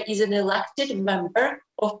 Georgia is an elected member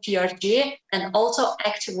of PRG and also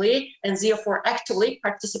actively and therefore actively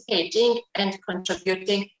participating and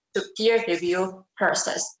contributing to peer review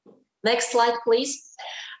process. Next slide, please.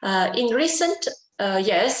 In recent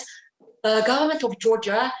years, the government of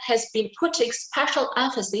Georgia has been putting special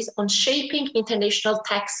emphasis on shaping international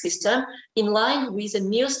tax system in line with the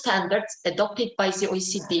new standards adopted by the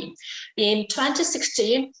OECD. In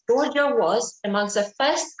 2016, Georgia was among the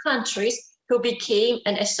first countries who became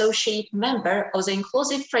an associate member of the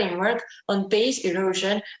inclusive framework on base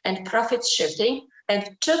erosion and profit shifting,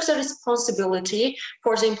 and took the responsibility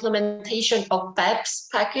for the implementation of BEPS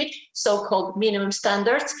package, so-called minimum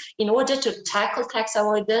standards, in order to tackle tax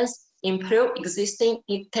avoidance, improve existing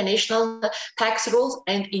international tax rules,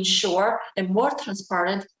 and ensure a more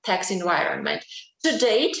transparent tax environment. To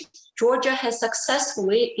date, Georgia has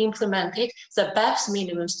successfully implemented the BEPS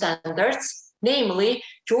minimum standards. Namely,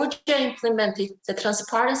 Georgia implemented the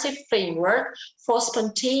transparency framework for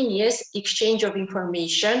spontaneous exchange of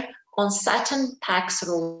information on certain tax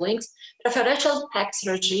rulings. Preferential tax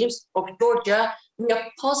regimes of Georgia were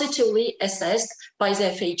positively assessed by the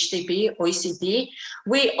FHDB, OECD.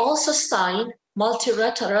 We also signed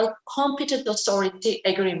multilateral competent authority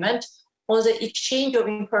agreement on the exchange of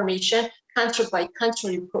information country by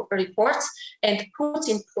country reports and put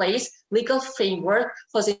in place legal framework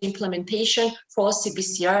for the implementation for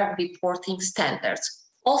CBCR reporting standards.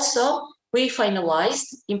 Also, we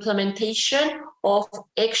finalized implementation of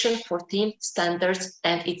Action 14 standards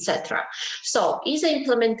and etc. So in the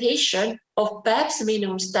implementation of BEPS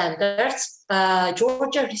minimum standards,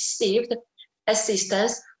 Georgia received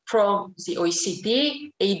assistance from the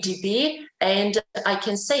OECD, ADB, and I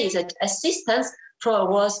can say that assistance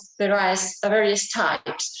was various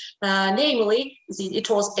types. Namely,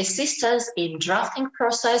 it was assistance in drafting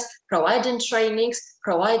process, providing trainings,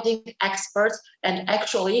 providing experts, and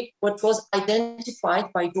actually what was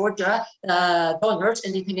identified by Georgia donors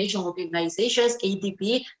and international organizations,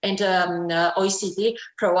 ADB and OECD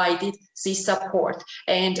provided this support.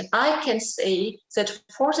 And I can say that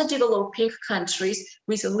for the developing countries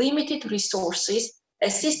with limited resources,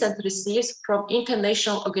 assistance received from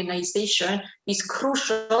international organization is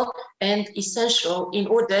crucial and essential in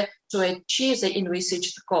order to achieve the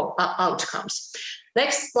envisaged outcomes.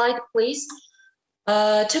 Next slide, please.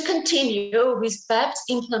 To continue with BEPS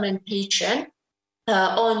implementation,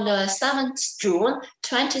 on 7th June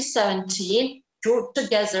 2017,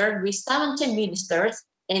 together with 17 ministers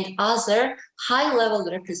and other high-level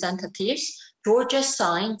representatives, Georgia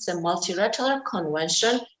signed the multilateral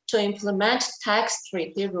convention to implement tax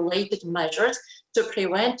treaty-related measures to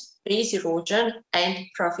prevent base erosion and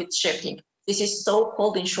profit shifting. This is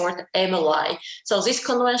so-called, in short, MLI. So this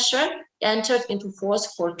convention entered into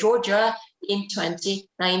force for Georgia in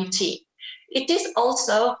 2019. It is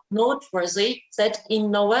also noteworthy that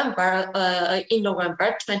in November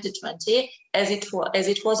 2020, as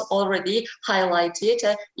it was already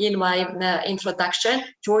highlighted in my introduction,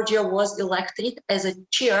 Georgia was elected as a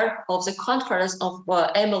chair of the Conference of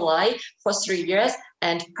MLI for 3 years,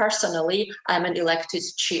 and personally, I'm an elected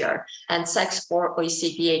chair. And thanks for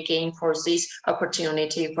OECD again for this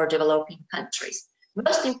opportunity for developing countries.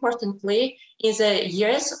 Most importantly, in the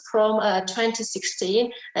years from 2016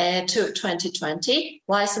 to 2020,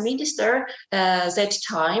 Vice Minister that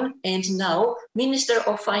time and now Minister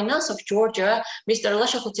of Finance of Georgia, Mr.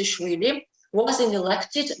 Lashakutishvili, was an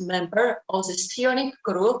elected member of the steering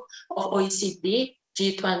group of OECD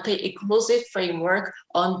G20 Inclusive Framework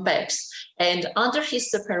on BEPS. And under his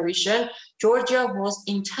supervision, Georgia was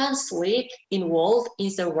intensely involved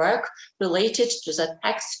in the work related to the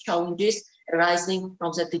tax challenges arising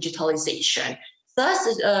from the digitalization.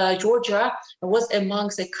 Thus, Georgia was among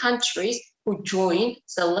the countries who joined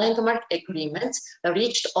the landmark agreement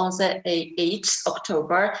reached on the 8th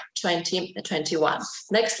October 2021.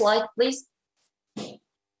 Next slide, please.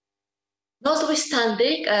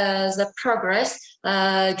 Notwithstanding the progress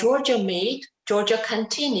Georgia made, Georgia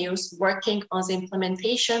continues working on the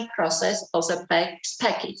implementation process of the BEPS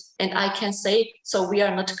package. And I can say, so we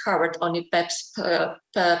are not covered on the BEPS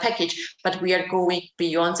package, but we are going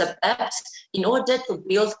beyond the BEPS in order to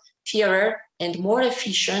build fairer and more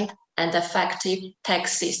efficient and effective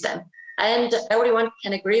tax system. And everyone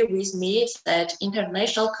can agree with me that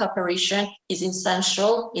international cooperation is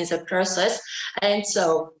essential in the process. And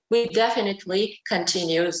so we definitely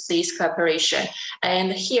continue this cooperation.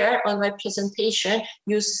 And here on my presentation,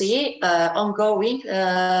 you see ongoing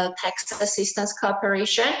tax assistance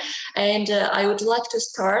cooperation. And I would like to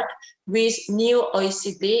start with new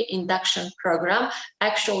OECD induction program.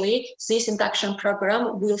 Actually, this induction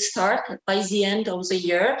program will start by the end of the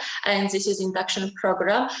year. And this is induction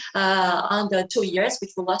program under 2 years, which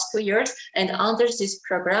will last 2 years. And under this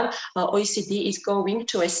program, OECD is going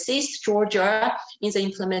to assist Georgia in the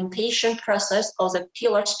implementation process of the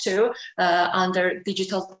Pillar 2 under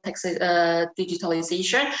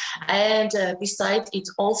digitalization. And besides, it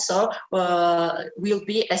also will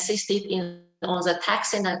be assisted on the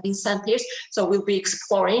tax and incentives. So we'll be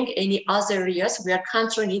exploring any other areas where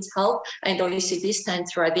country needs help, and OECD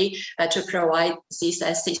stands ready to provide this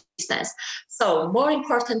assistance. So more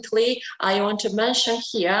importantly, I want to mention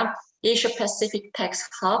here Asia Pacific Tax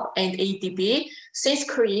Hub and ADB. Since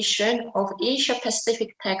creation of Asia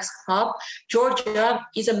Pacific Tax Hub, Georgia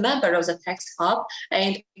is a member of the Tax Hub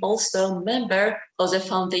and also member of the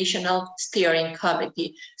Foundational Steering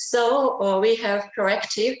Committee. So we have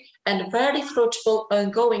proactive and very fruitful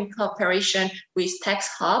ongoing cooperation with Tax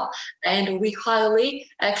Hub, and we highly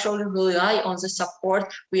actually rely on the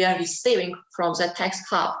support we are receiving from the Tax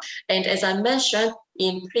Hub. And as I mentioned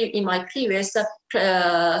in my previous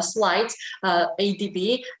slides,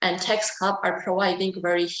 ADB and Tax Hub are providing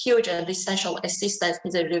very huge and essential assistance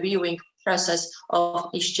in the reviewing process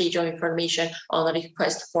of exchange of information on a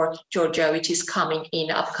request for Georgia, which is coming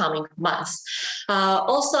in upcoming months.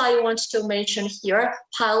 Also, I want to mention here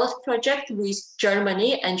pilot project with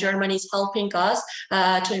Germany, and Germany is helping us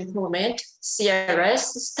to implement CRS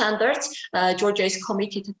standards. Georgia is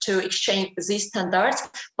committed to exchange these standards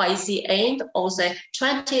by the end of the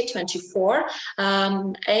 2024.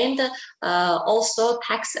 Also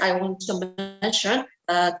tax, I want to mention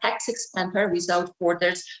Tax Expander Without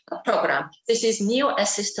Borders program. This is new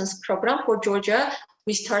assistance program for Georgia.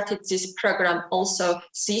 We started this program also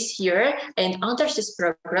this year, and under this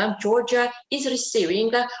program, Georgia is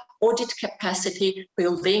receiving audit capacity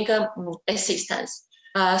building assistance.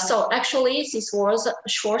 So actually, this was a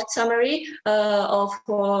short summary of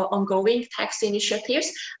ongoing tax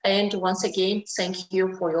initiatives. And once again, thank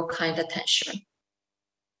you for your kind attention.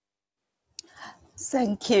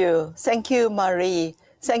 Thank you. Thank you, Marie.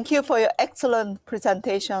 Thank you for your excellent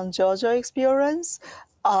presentation on Georgia experience.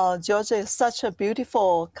 Georgia is such a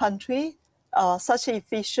beautiful country, such an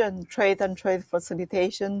efficient trade and trade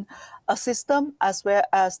facilitation system, as well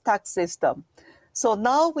as tax system. So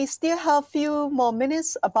now we still have a few more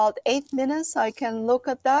minutes, about 8 minutes. I can look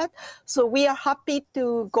at that. So we are happy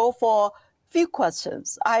to go for a few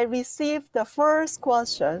questions. I received the first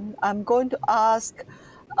question. I'm going to ask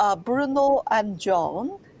Bruno and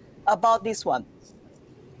John about this one.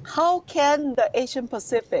 How can the Asian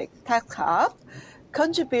Pacific Tax Hub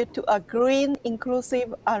contribute to a green,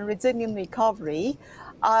 inclusive, and resilient recovery?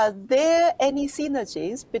 Are there any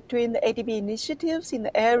synergies between the ADB initiatives in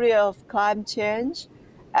the area of climate change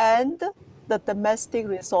and the domestic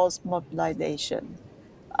resource mobilization?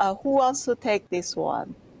 Who wants to take this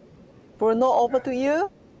one? Bruno, over to you.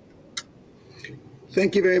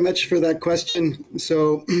 Thank you very much for that question.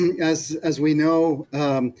 So as we know,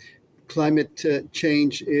 climate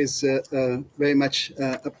change is very much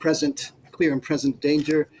a clear and present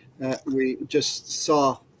danger. We just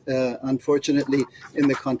saw, unfortunately, in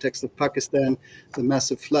the context of Pakistan, the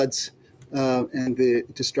massive floods and the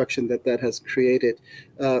destruction that has created.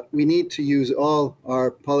 We need to use all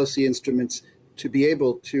our policy instruments to be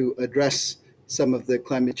able to address some of the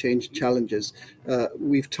climate change challenges.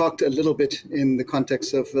 We've talked a little bit in the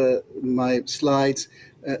context of my slides,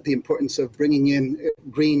 the importance of bringing in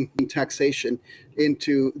green taxation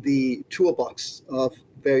into the toolbox of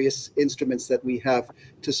various instruments that we have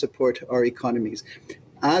to support our economies.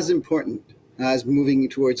 As important as moving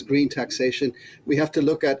towards green taxation, we have to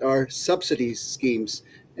look at our subsidies schemes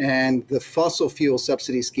and the fossil fuel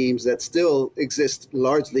subsidy schemes that still exist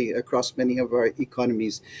largely across many of our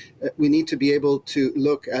economies. We need to be able to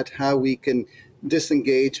look at how we can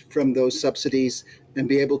disengage from those subsidies and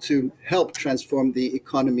be able to help transform the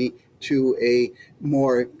economy to a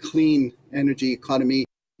more clean energy economy,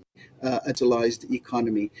 a digitalized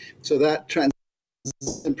economy. So that transition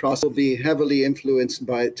process will be heavily influenced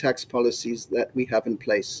by tax policies that we have in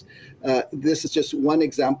place. This is just one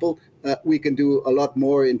example. We can do a lot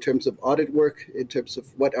more in terms of audit work, in terms of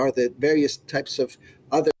what are the various types of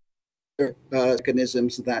other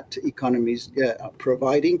mechanisms that economies are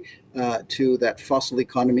providing to that fossil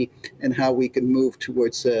economy, and how we can move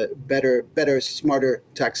towards better, smarter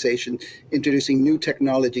taxation, introducing new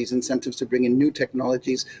technologies, incentives to bring in new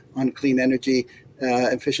technologies on clean energy,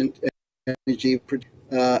 efficient energy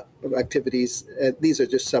activities. These are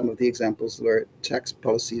just some of the examples where tax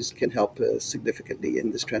policies can help significantly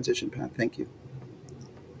in this transition path. Thank you.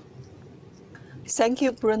 Thank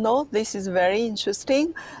you, Bruno. This is very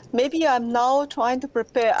interesting. Maybe I'm now trying to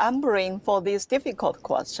prepare Amberine for these difficult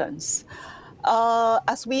questions.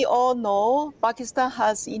 As we all know, Pakistan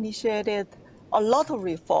has initiated a lot of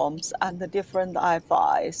reforms under different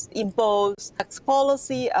IFIs in both tax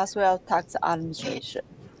policy as well as tax administration.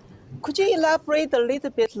 Could you elaborate a little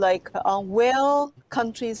bit on where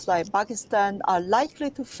countries like Pakistan are likely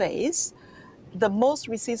to face the most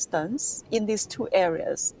resistance in these two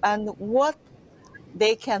areas and what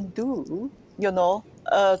they can do,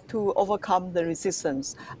 to overcome the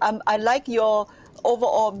resistance? I like your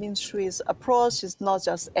overall ministry's approach. It's not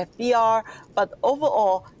just FBR, but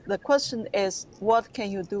overall, the question is, what can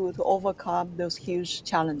you do to overcome those huge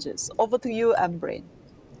challenges? Over to you, Ambreen.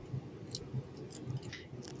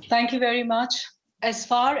 Thank you very much. As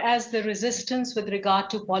far as the resistance with regard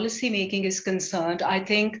to policy making is concerned, I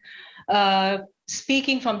think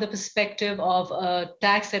speaking from the perspective of a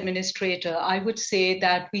tax administrator, I would say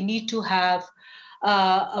that we need to have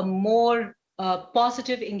a more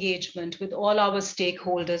positive engagement with all our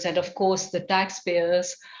stakeholders. And of course, the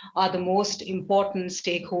taxpayers are the most important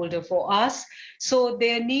stakeholder for us. So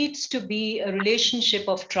there needs to be a relationship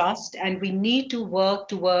of trust, and we need to work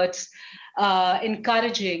towards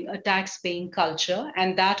encouraging a tax-paying culture.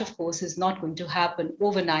 And that, of course, is not going to happen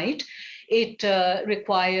overnight. It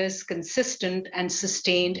requires consistent and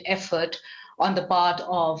sustained effort on the part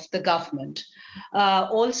of the government.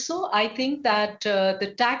 Also, I think that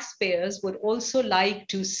the taxpayers would also like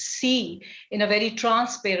to see in a very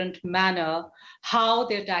transparent manner how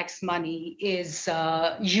their tax money is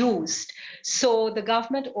used. So the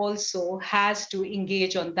government also has to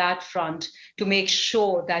engage on that front to make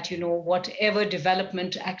sure that, whatever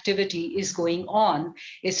development activity is going on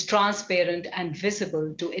is transparent and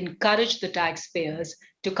visible to encourage the taxpayers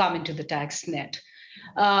to come into the tax net.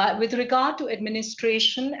 With regard to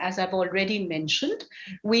administration, as I've already mentioned,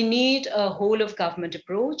 we need a whole of government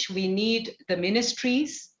approach. We need the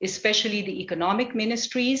ministries, especially the economic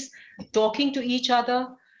ministries, talking to each other.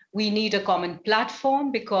 We need a common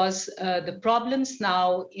platform because the problems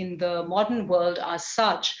now in the modern world are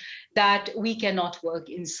such that we cannot work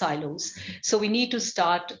in silos. So we need to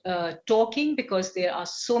start talking because there are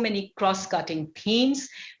so many cross-cutting themes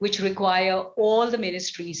which require all the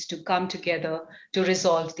ministries to come together to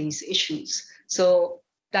resolve these issues. So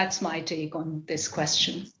that's my take on this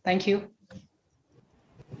question. Thank you.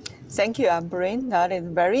 Thank you, Ambreen. That is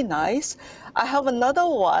very nice. I have another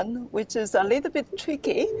one, which is a little bit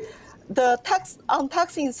tricky. The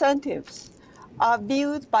tax incentives are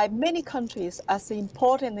viewed by many countries as an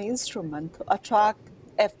important instrument to attract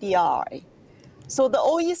FDI. So the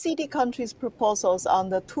OECD countries' proposals on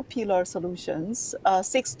the two-pillar solutions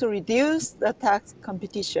seeks to reduce the tax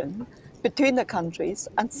competition between the countries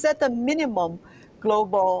and set a minimum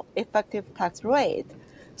global effective tax rate.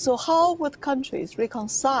 So how would countries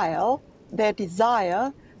reconcile their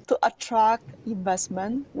desire to attract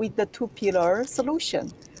investment with the two-pillar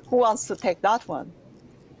solution? Who wants to take that one?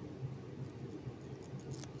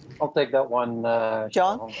 I'll take that one,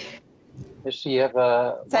 John. Yes, you have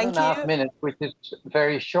 1.5 minutes, which is a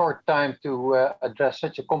very short time to address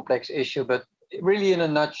such a complex issue. But really, in a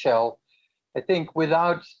nutshell, I think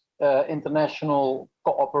without international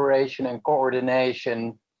cooperation and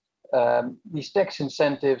coordination, these tax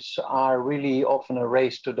incentives are really often a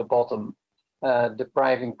race to the bottom,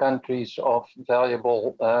 depriving countries of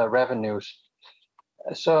valuable revenues.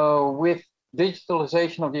 So with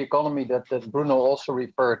digitalization of the economy that Bruno also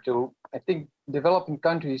referred to, I think developing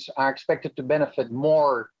countries are expected to benefit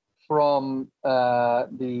more from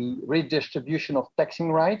the redistribution of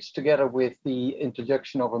taxing rights together with the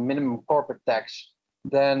introduction of a minimum corporate tax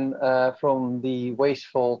than from the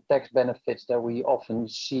wasteful tax benefits that we often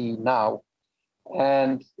see now.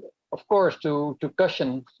 And of course, to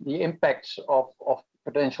cushion the impacts of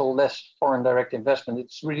potential less foreign direct investment,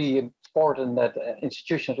 it's really important that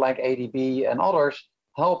institutions like ADB and others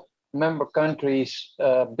help member countries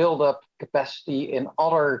build up capacity in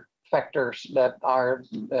other factors that are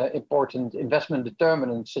important investment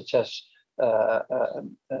determinants, such as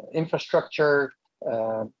infrastructure,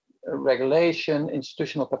 regulation,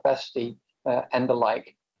 institutional capacity, and the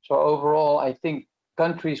like. So overall, I think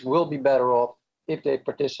countries will be better off if they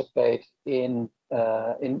participate in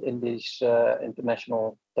these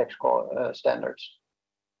international tax standards.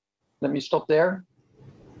 Let me stop there.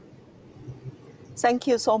 Thank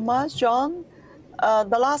you so much, John.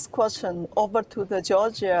 The last question over to the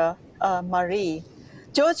Georgia, Marie.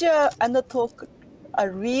 Georgia undertook a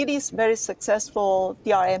really very successful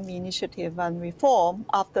DRM initiative and reform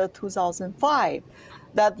after 2005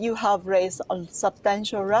 that you have raised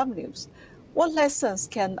substantial revenues. What lessons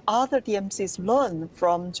can other DMCs learn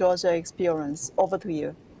from Georgia experience? Over to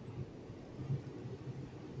you.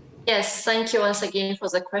 Yes, thank you once again for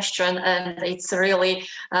the question. And it's really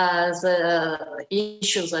the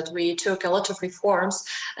issue that we took a lot of reforms.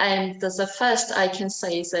 And the first I can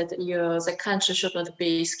say is that the country should not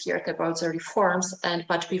be scared about the reforms.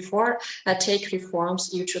 But before take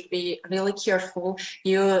reforms, you should be really careful.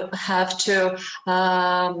 You have to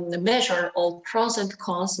measure all pros and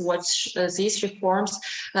cons, what these reforms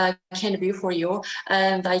can be for you.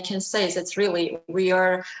 And I can say that really we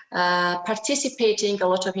are participating a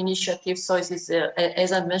lot of initiatives. So this is,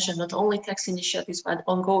 as I mentioned, not only tax initiatives, but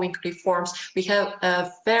ongoing reforms. We have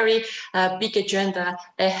a very big agenda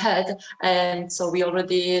ahead. And so we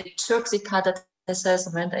already took the CADA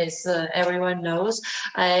assessment, as everyone knows.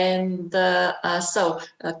 And so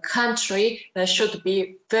a country should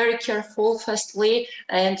be very careful, firstly,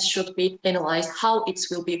 and should be analyzed how it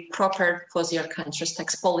will be proper for their country's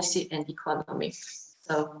tax policy and economy.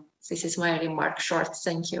 So this is my remark short.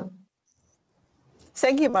 Thank you.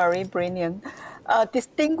 Thank you, Marie. Brilliant.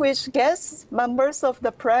 Distinguished guests, members of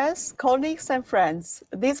the press, colleagues, and friends,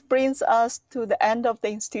 this brings us to the end of the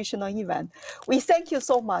institutional event. We thank you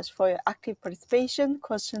so much for your active participation,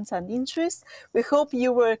 questions, and interest. We hope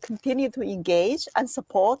you will continue to engage and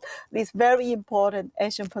support this very important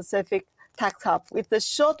Asian Pacific Tax Hub. With the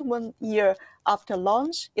short 1 year after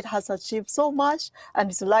launch, it has achieved so much and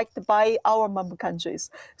is liked by our member countries.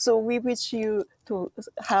 So we wish you to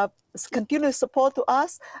have continuous support to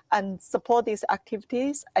us and support these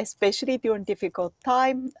activities, especially during difficult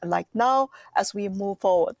time like now as we move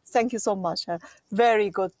forward. Thank you so much. A very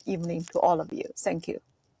good evening to all of you. Thank you.